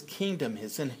salvation, His kingdom,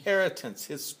 His inheritance,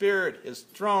 His Spirit, His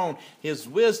throne, His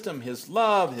wisdom, His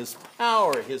love, His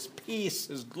power, His peace,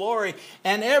 His glory,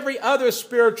 and every other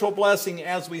spiritual blessing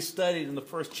as we studied in the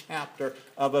first chapter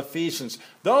of Ephesians.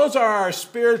 Those are our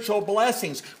spiritual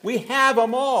blessings. We have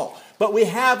them all, but we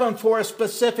have them for a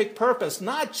specific purpose,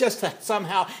 not just to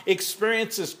somehow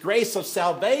experience this grace of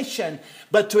salvation,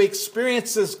 but to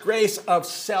experience this grace of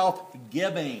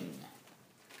self-giving.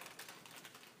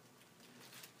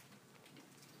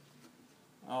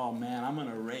 Oh man, I'm going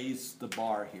to raise the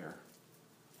bar here.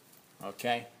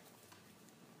 Okay?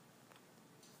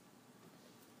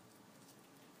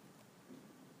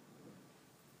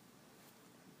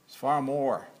 It's far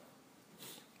more.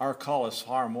 Our call is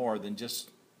far more than just,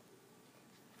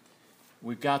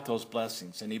 we've got those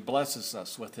blessings, and He blesses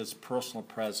us with His personal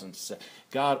presence.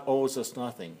 God owes us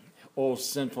nothing, owes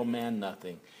sinful man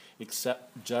nothing,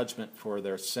 except judgment for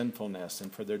their sinfulness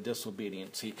and for their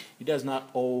disobedience. He does not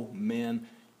owe men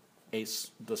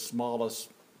the smallest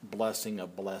blessing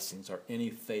of blessings or any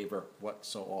favor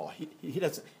whatsoever. He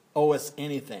doesn't owe us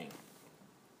anything.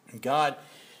 God,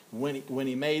 when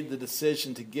he made the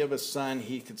decision to give His Son,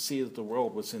 He could see that the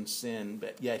world was in sin,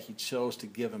 but yet He chose to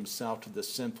give Himself to the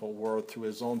sinful world through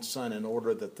His own Son in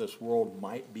order that this world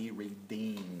might be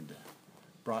redeemed,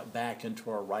 brought back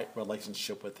into a right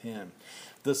relationship with Him.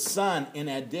 The Son, in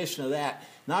addition to that,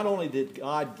 not only did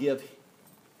God give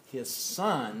His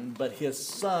Son, but His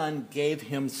Son gave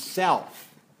Himself.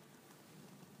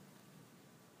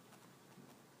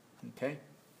 Okay?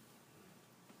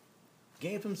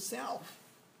 Gave Himself.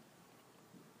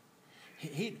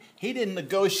 He didn't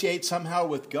negotiate somehow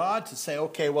with God to say,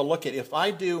 okay, well, look, if I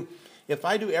do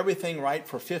everything right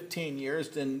for 15 years,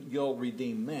 then you'll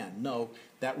redeem man. No,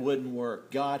 that wouldn't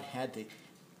work.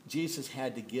 Jesus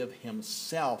had to give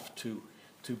Himself to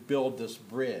build this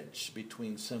bridge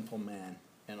between sinful man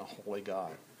and a holy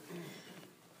God.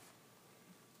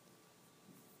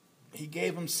 He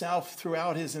gave Himself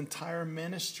throughout His entire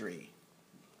ministry.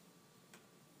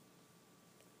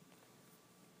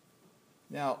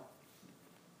 Now,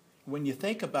 when you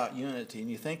think about unity and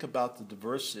you think about the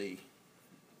diversity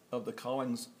of the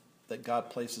callings that God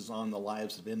places on the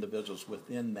lives of individuals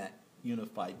within that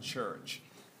unified church,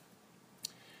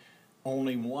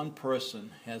 only one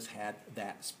person has had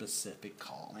that specific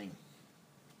calling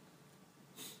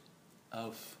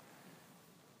of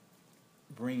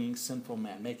bringing sinful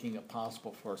man, making it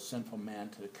possible for a sinful man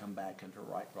to come back into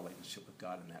a right relationship with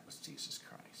God, and that was Jesus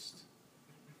Christ.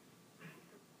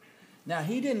 Now,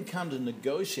 He didn't come to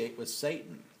negotiate with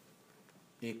Satan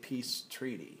a peace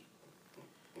treaty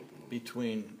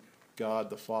between God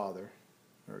the Father,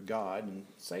 or God, and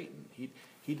Satan.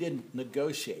 He didn't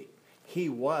negotiate. He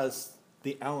was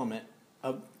the element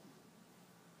of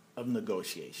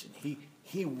negotiation.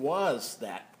 He was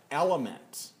that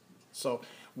element. So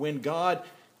when God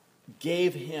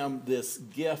gave Him this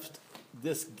gift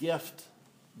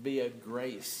via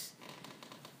grace,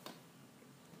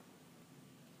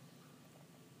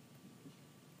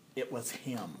 it was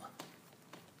Him.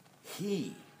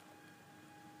 The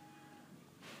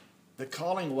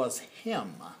calling was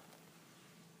Him.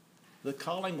 The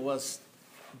calling was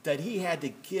that He had to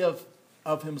give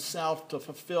of Himself to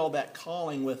fulfill that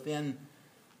calling within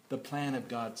the plan of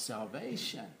God's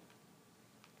salvation.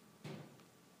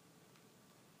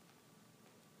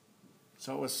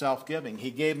 So it was self-giving.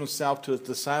 He gave Himself to His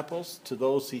disciples, to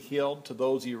those He healed, to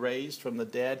those He raised from the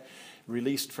dead,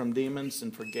 released from demons,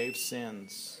 and forgave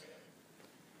sins.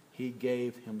 He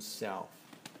gave Himself.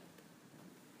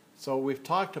 So we've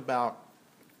talked about,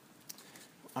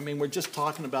 we're just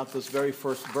talking about this very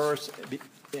first verse,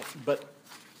 but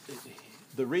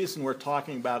the reason we're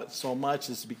talking about it so much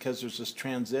is because there's this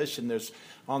transition. There's,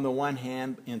 on the one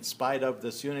hand, in spite of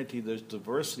this unity, there's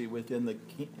diversity within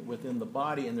the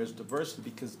body, and there's diversity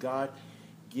because God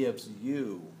gives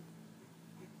you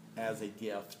as a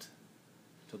gift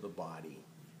to the body,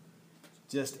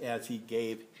 just as He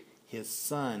gave His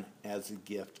Son as a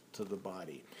gift to the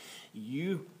body.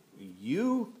 You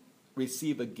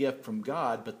receive a gift from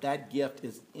God, but that gift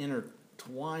is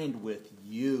intertwined with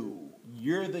you.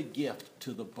 You're the gift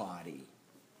to the body.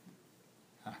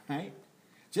 All right?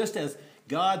 Just as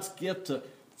God's gift to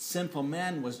sinful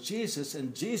man was Jesus,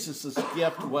 and Jesus'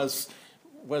 gift was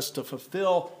to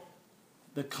fulfill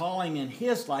the calling in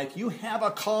His life, you have a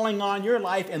calling on your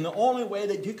life, and the only way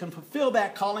that you can fulfill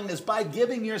that calling is by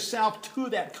giving yourself to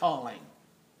that calling.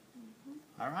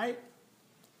 All right?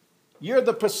 You're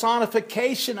the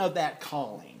personification of that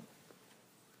calling.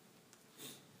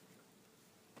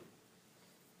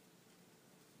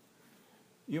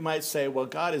 You might say, well,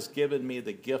 God has given me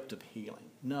the gift of healing.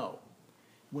 No.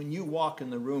 when you walk in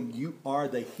the room, you are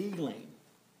the healing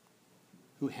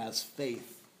who has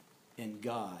faith in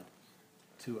God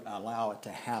to allow it to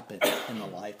happen in the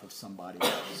life of somebody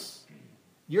else.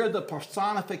 You're the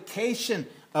personification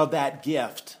of that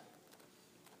gift.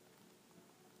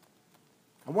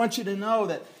 I want you to know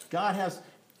that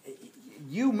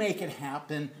you make it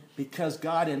happen because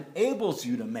God enables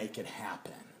you to make it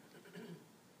happen.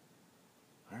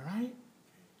 All right?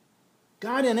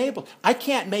 God enables. I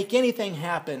can't make anything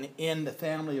happen in the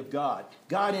family of God.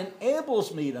 God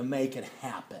enables me to make it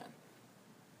happen.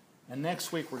 And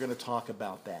next week we're going to talk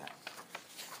about that.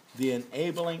 The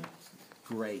enabling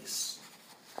grace.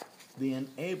 The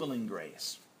enabling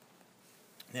grace.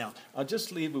 Now, I'll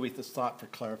just leave you with this thought for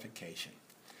clarification.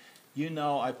 You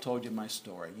know I've told you my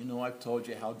story. You know I've told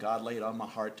you how God laid on my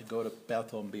heart to go to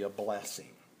Bethel and be a blessing.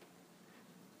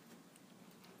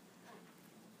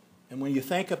 And when you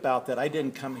think about that, I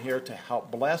didn't come here to help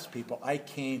bless people. I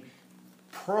came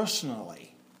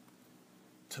personally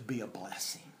to be a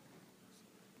blessing.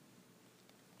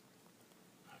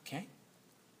 Okay?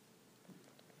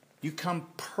 You come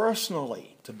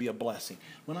personally to be a blessing.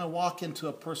 When I walk into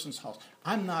a person's house,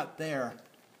 I'm not there,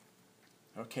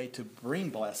 okay, to bring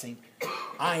blessing.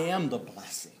 I am the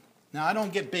blessing. Now, I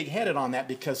don't get big-headed on that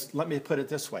because, let me put it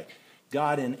this way.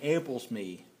 God enables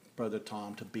me, Brother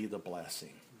Tom, to be the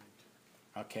blessing.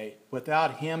 Okay?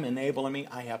 Without him enabling me,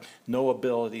 I have no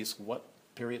abilities. What,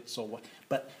 period, so what?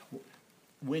 But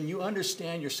when you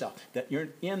understand yourself, that you're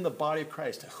in the body of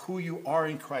Christ, who you are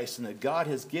in Christ, and that God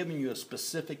has given you a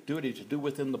specific duty to do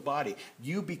within the body,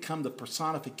 you become the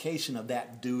personification of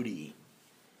that duty.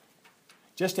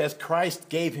 Just as Christ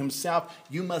gave himself,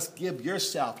 you must give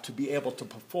yourself to be able to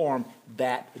perform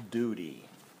that duty.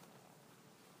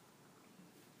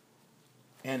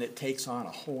 And it takes on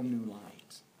a whole new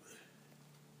light.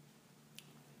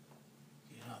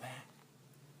 You know that?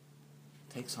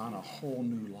 It takes on a whole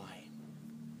new light.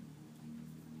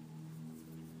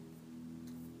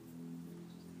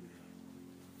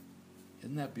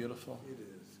 Isn't that beautiful? It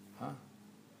is. Huh?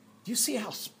 Do you see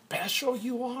how special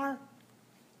you are?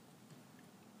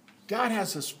 God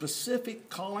has a specific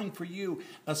calling for you,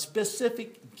 a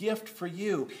specific gift for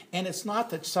you. And it's not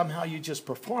that somehow you just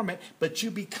perform it, but you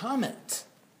become it.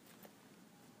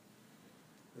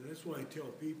 And that's why I tell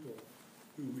people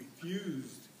who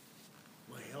refused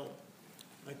my help,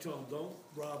 I tell them, don't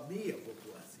rob me of a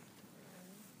blessing.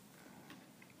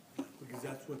 Because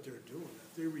that's what they're doing.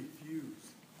 If they refuse.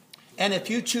 And if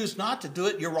you choose not to do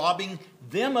it, you're robbing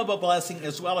them of a blessing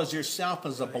as well as yourself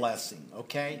as a blessing,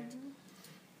 okay?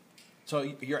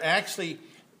 So you're actually,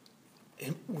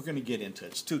 we're going to get into it.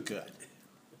 It's too good.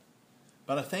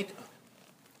 But I think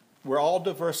we're all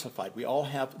diversified. We all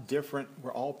have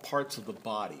we're all parts of the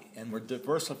body. And we're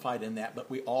diversified in that, but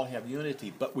we all have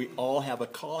unity. But we all have a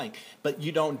calling. But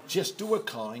you don't just do a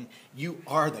calling, you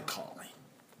are the calling.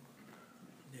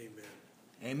 Amen.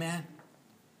 Amen?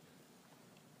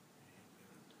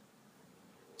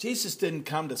 Jesus didn't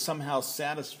come to somehow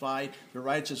satisfy the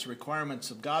righteous requirements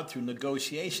of God through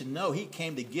negotiation. No, he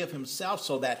came to give himself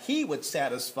so that he would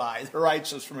satisfy the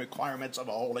righteous requirements of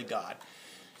a holy God.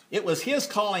 It was his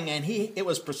calling, and it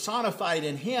was personified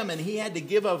in him, and he had to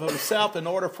give of himself in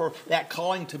order for that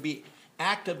calling to be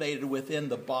activated within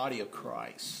the body of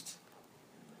Christ.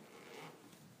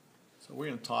 So we're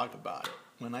going to talk about it.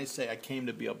 When I say I came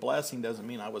to be a blessing, doesn't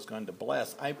mean I was going to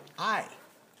bless. I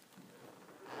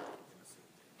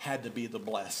had to be the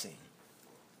blessing.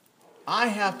 I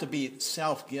have to be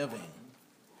self-giving.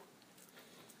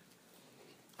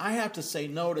 I have to say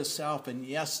no to self and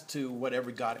yes to whatever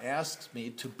God asks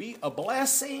me to be a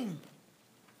blessing.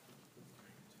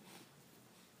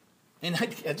 And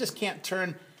I just can't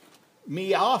turn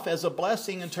me off as a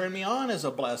blessing and turn me on as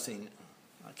a blessing.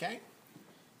 Okay?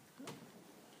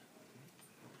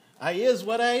 I is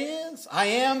what I is. I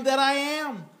am that I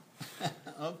am.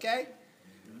 Okay?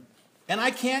 And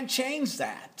I can't change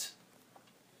that.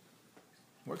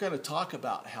 We're going to talk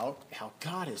about how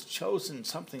God has chosen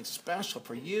something special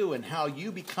for you and how you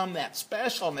become that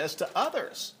specialness to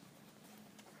others.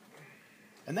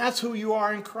 And that's who you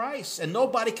are in Christ. And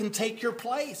nobody can take your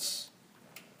place.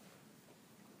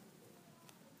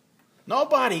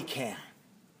 Nobody can.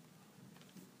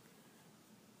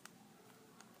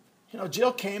 You know,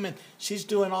 Jill came and she's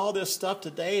doing all this stuff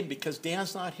today and because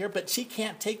Dan's not here, but she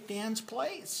can't take Dan's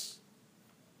place.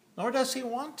 Nor does he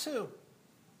want to.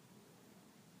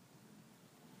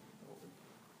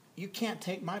 You can't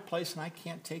take my place and I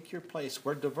can't take your place.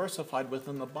 We're diversified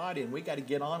within the body and we got to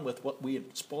get on with what we're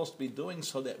supposed to be doing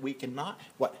so that we can not,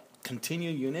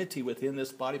 continue unity within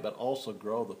this body, but also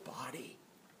grow the body.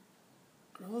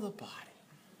 Grow the body.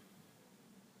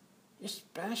 You're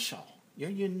special. You're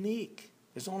unique.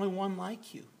 There's only one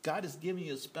like you. God has given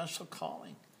you a special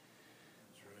calling.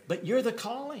 But you're the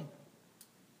calling.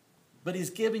 But he's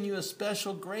given you a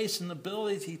special grace and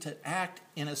ability to act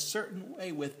in a certain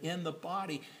way within the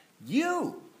body.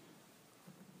 You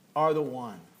are the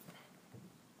one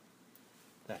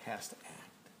that has to act.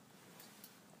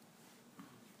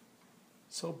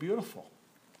 So beautiful.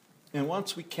 And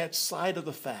once we catch sight of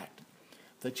the fact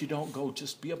that you don't go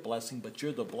just be a blessing, but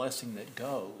you're the blessing that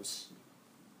goes,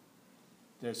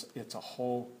 it's a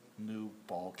whole new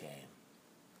ball game.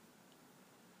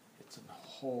 It's a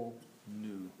whole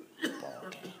new ball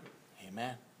game.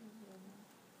 Amen?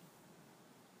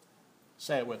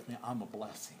 Say it with me. I'm a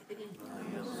blessing.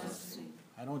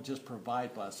 I don't just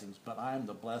provide blessings, but I am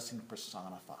the blessing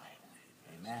personified.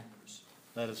 Amen?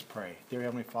 Let us pray. Dear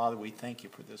Heavenly Father, we thank you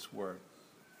for this word.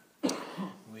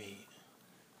 We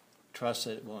trust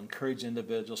that it will encourage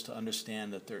individuals to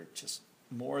understand that they're just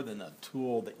more than a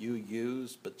tool that you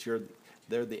use, but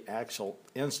they're the actual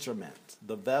instrument,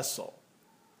 the vessel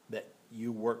that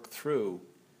you work through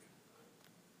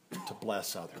to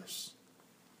bless others.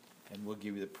 And we'll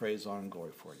give you the praise, honor, and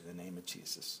glory for it. In the name of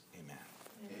Jesus, amen.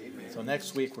 Amen. So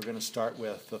next week we're going to start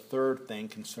with the third thing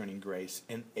concerning grace,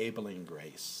 enabling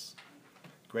grace.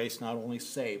 Grace not only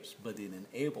saves, but it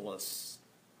enables us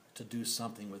to do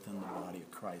something within the body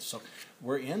of Christ. So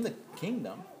we're in the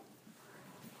kingdom.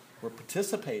 We're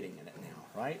participating in it now,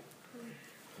 right?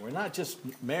 We're not just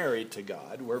married to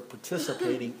God. We're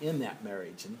participating in that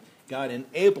marriage. And God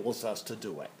enables us to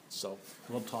do it. So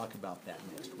we'll talk about that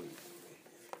next week.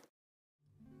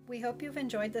 We hope you've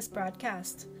enjoyed this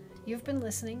broadcast. You've been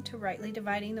listening to Rightly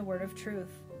Dividing the Word of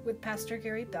Truth with Pastor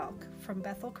Gary Belk from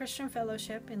Bethel Christian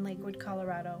Fellowship in Lakewood,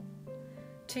 Colorado.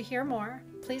 To hear more,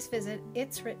 please visit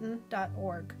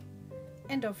itswritten.org.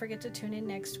 And don't forget to tune in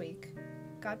next week.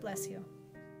 God bless you.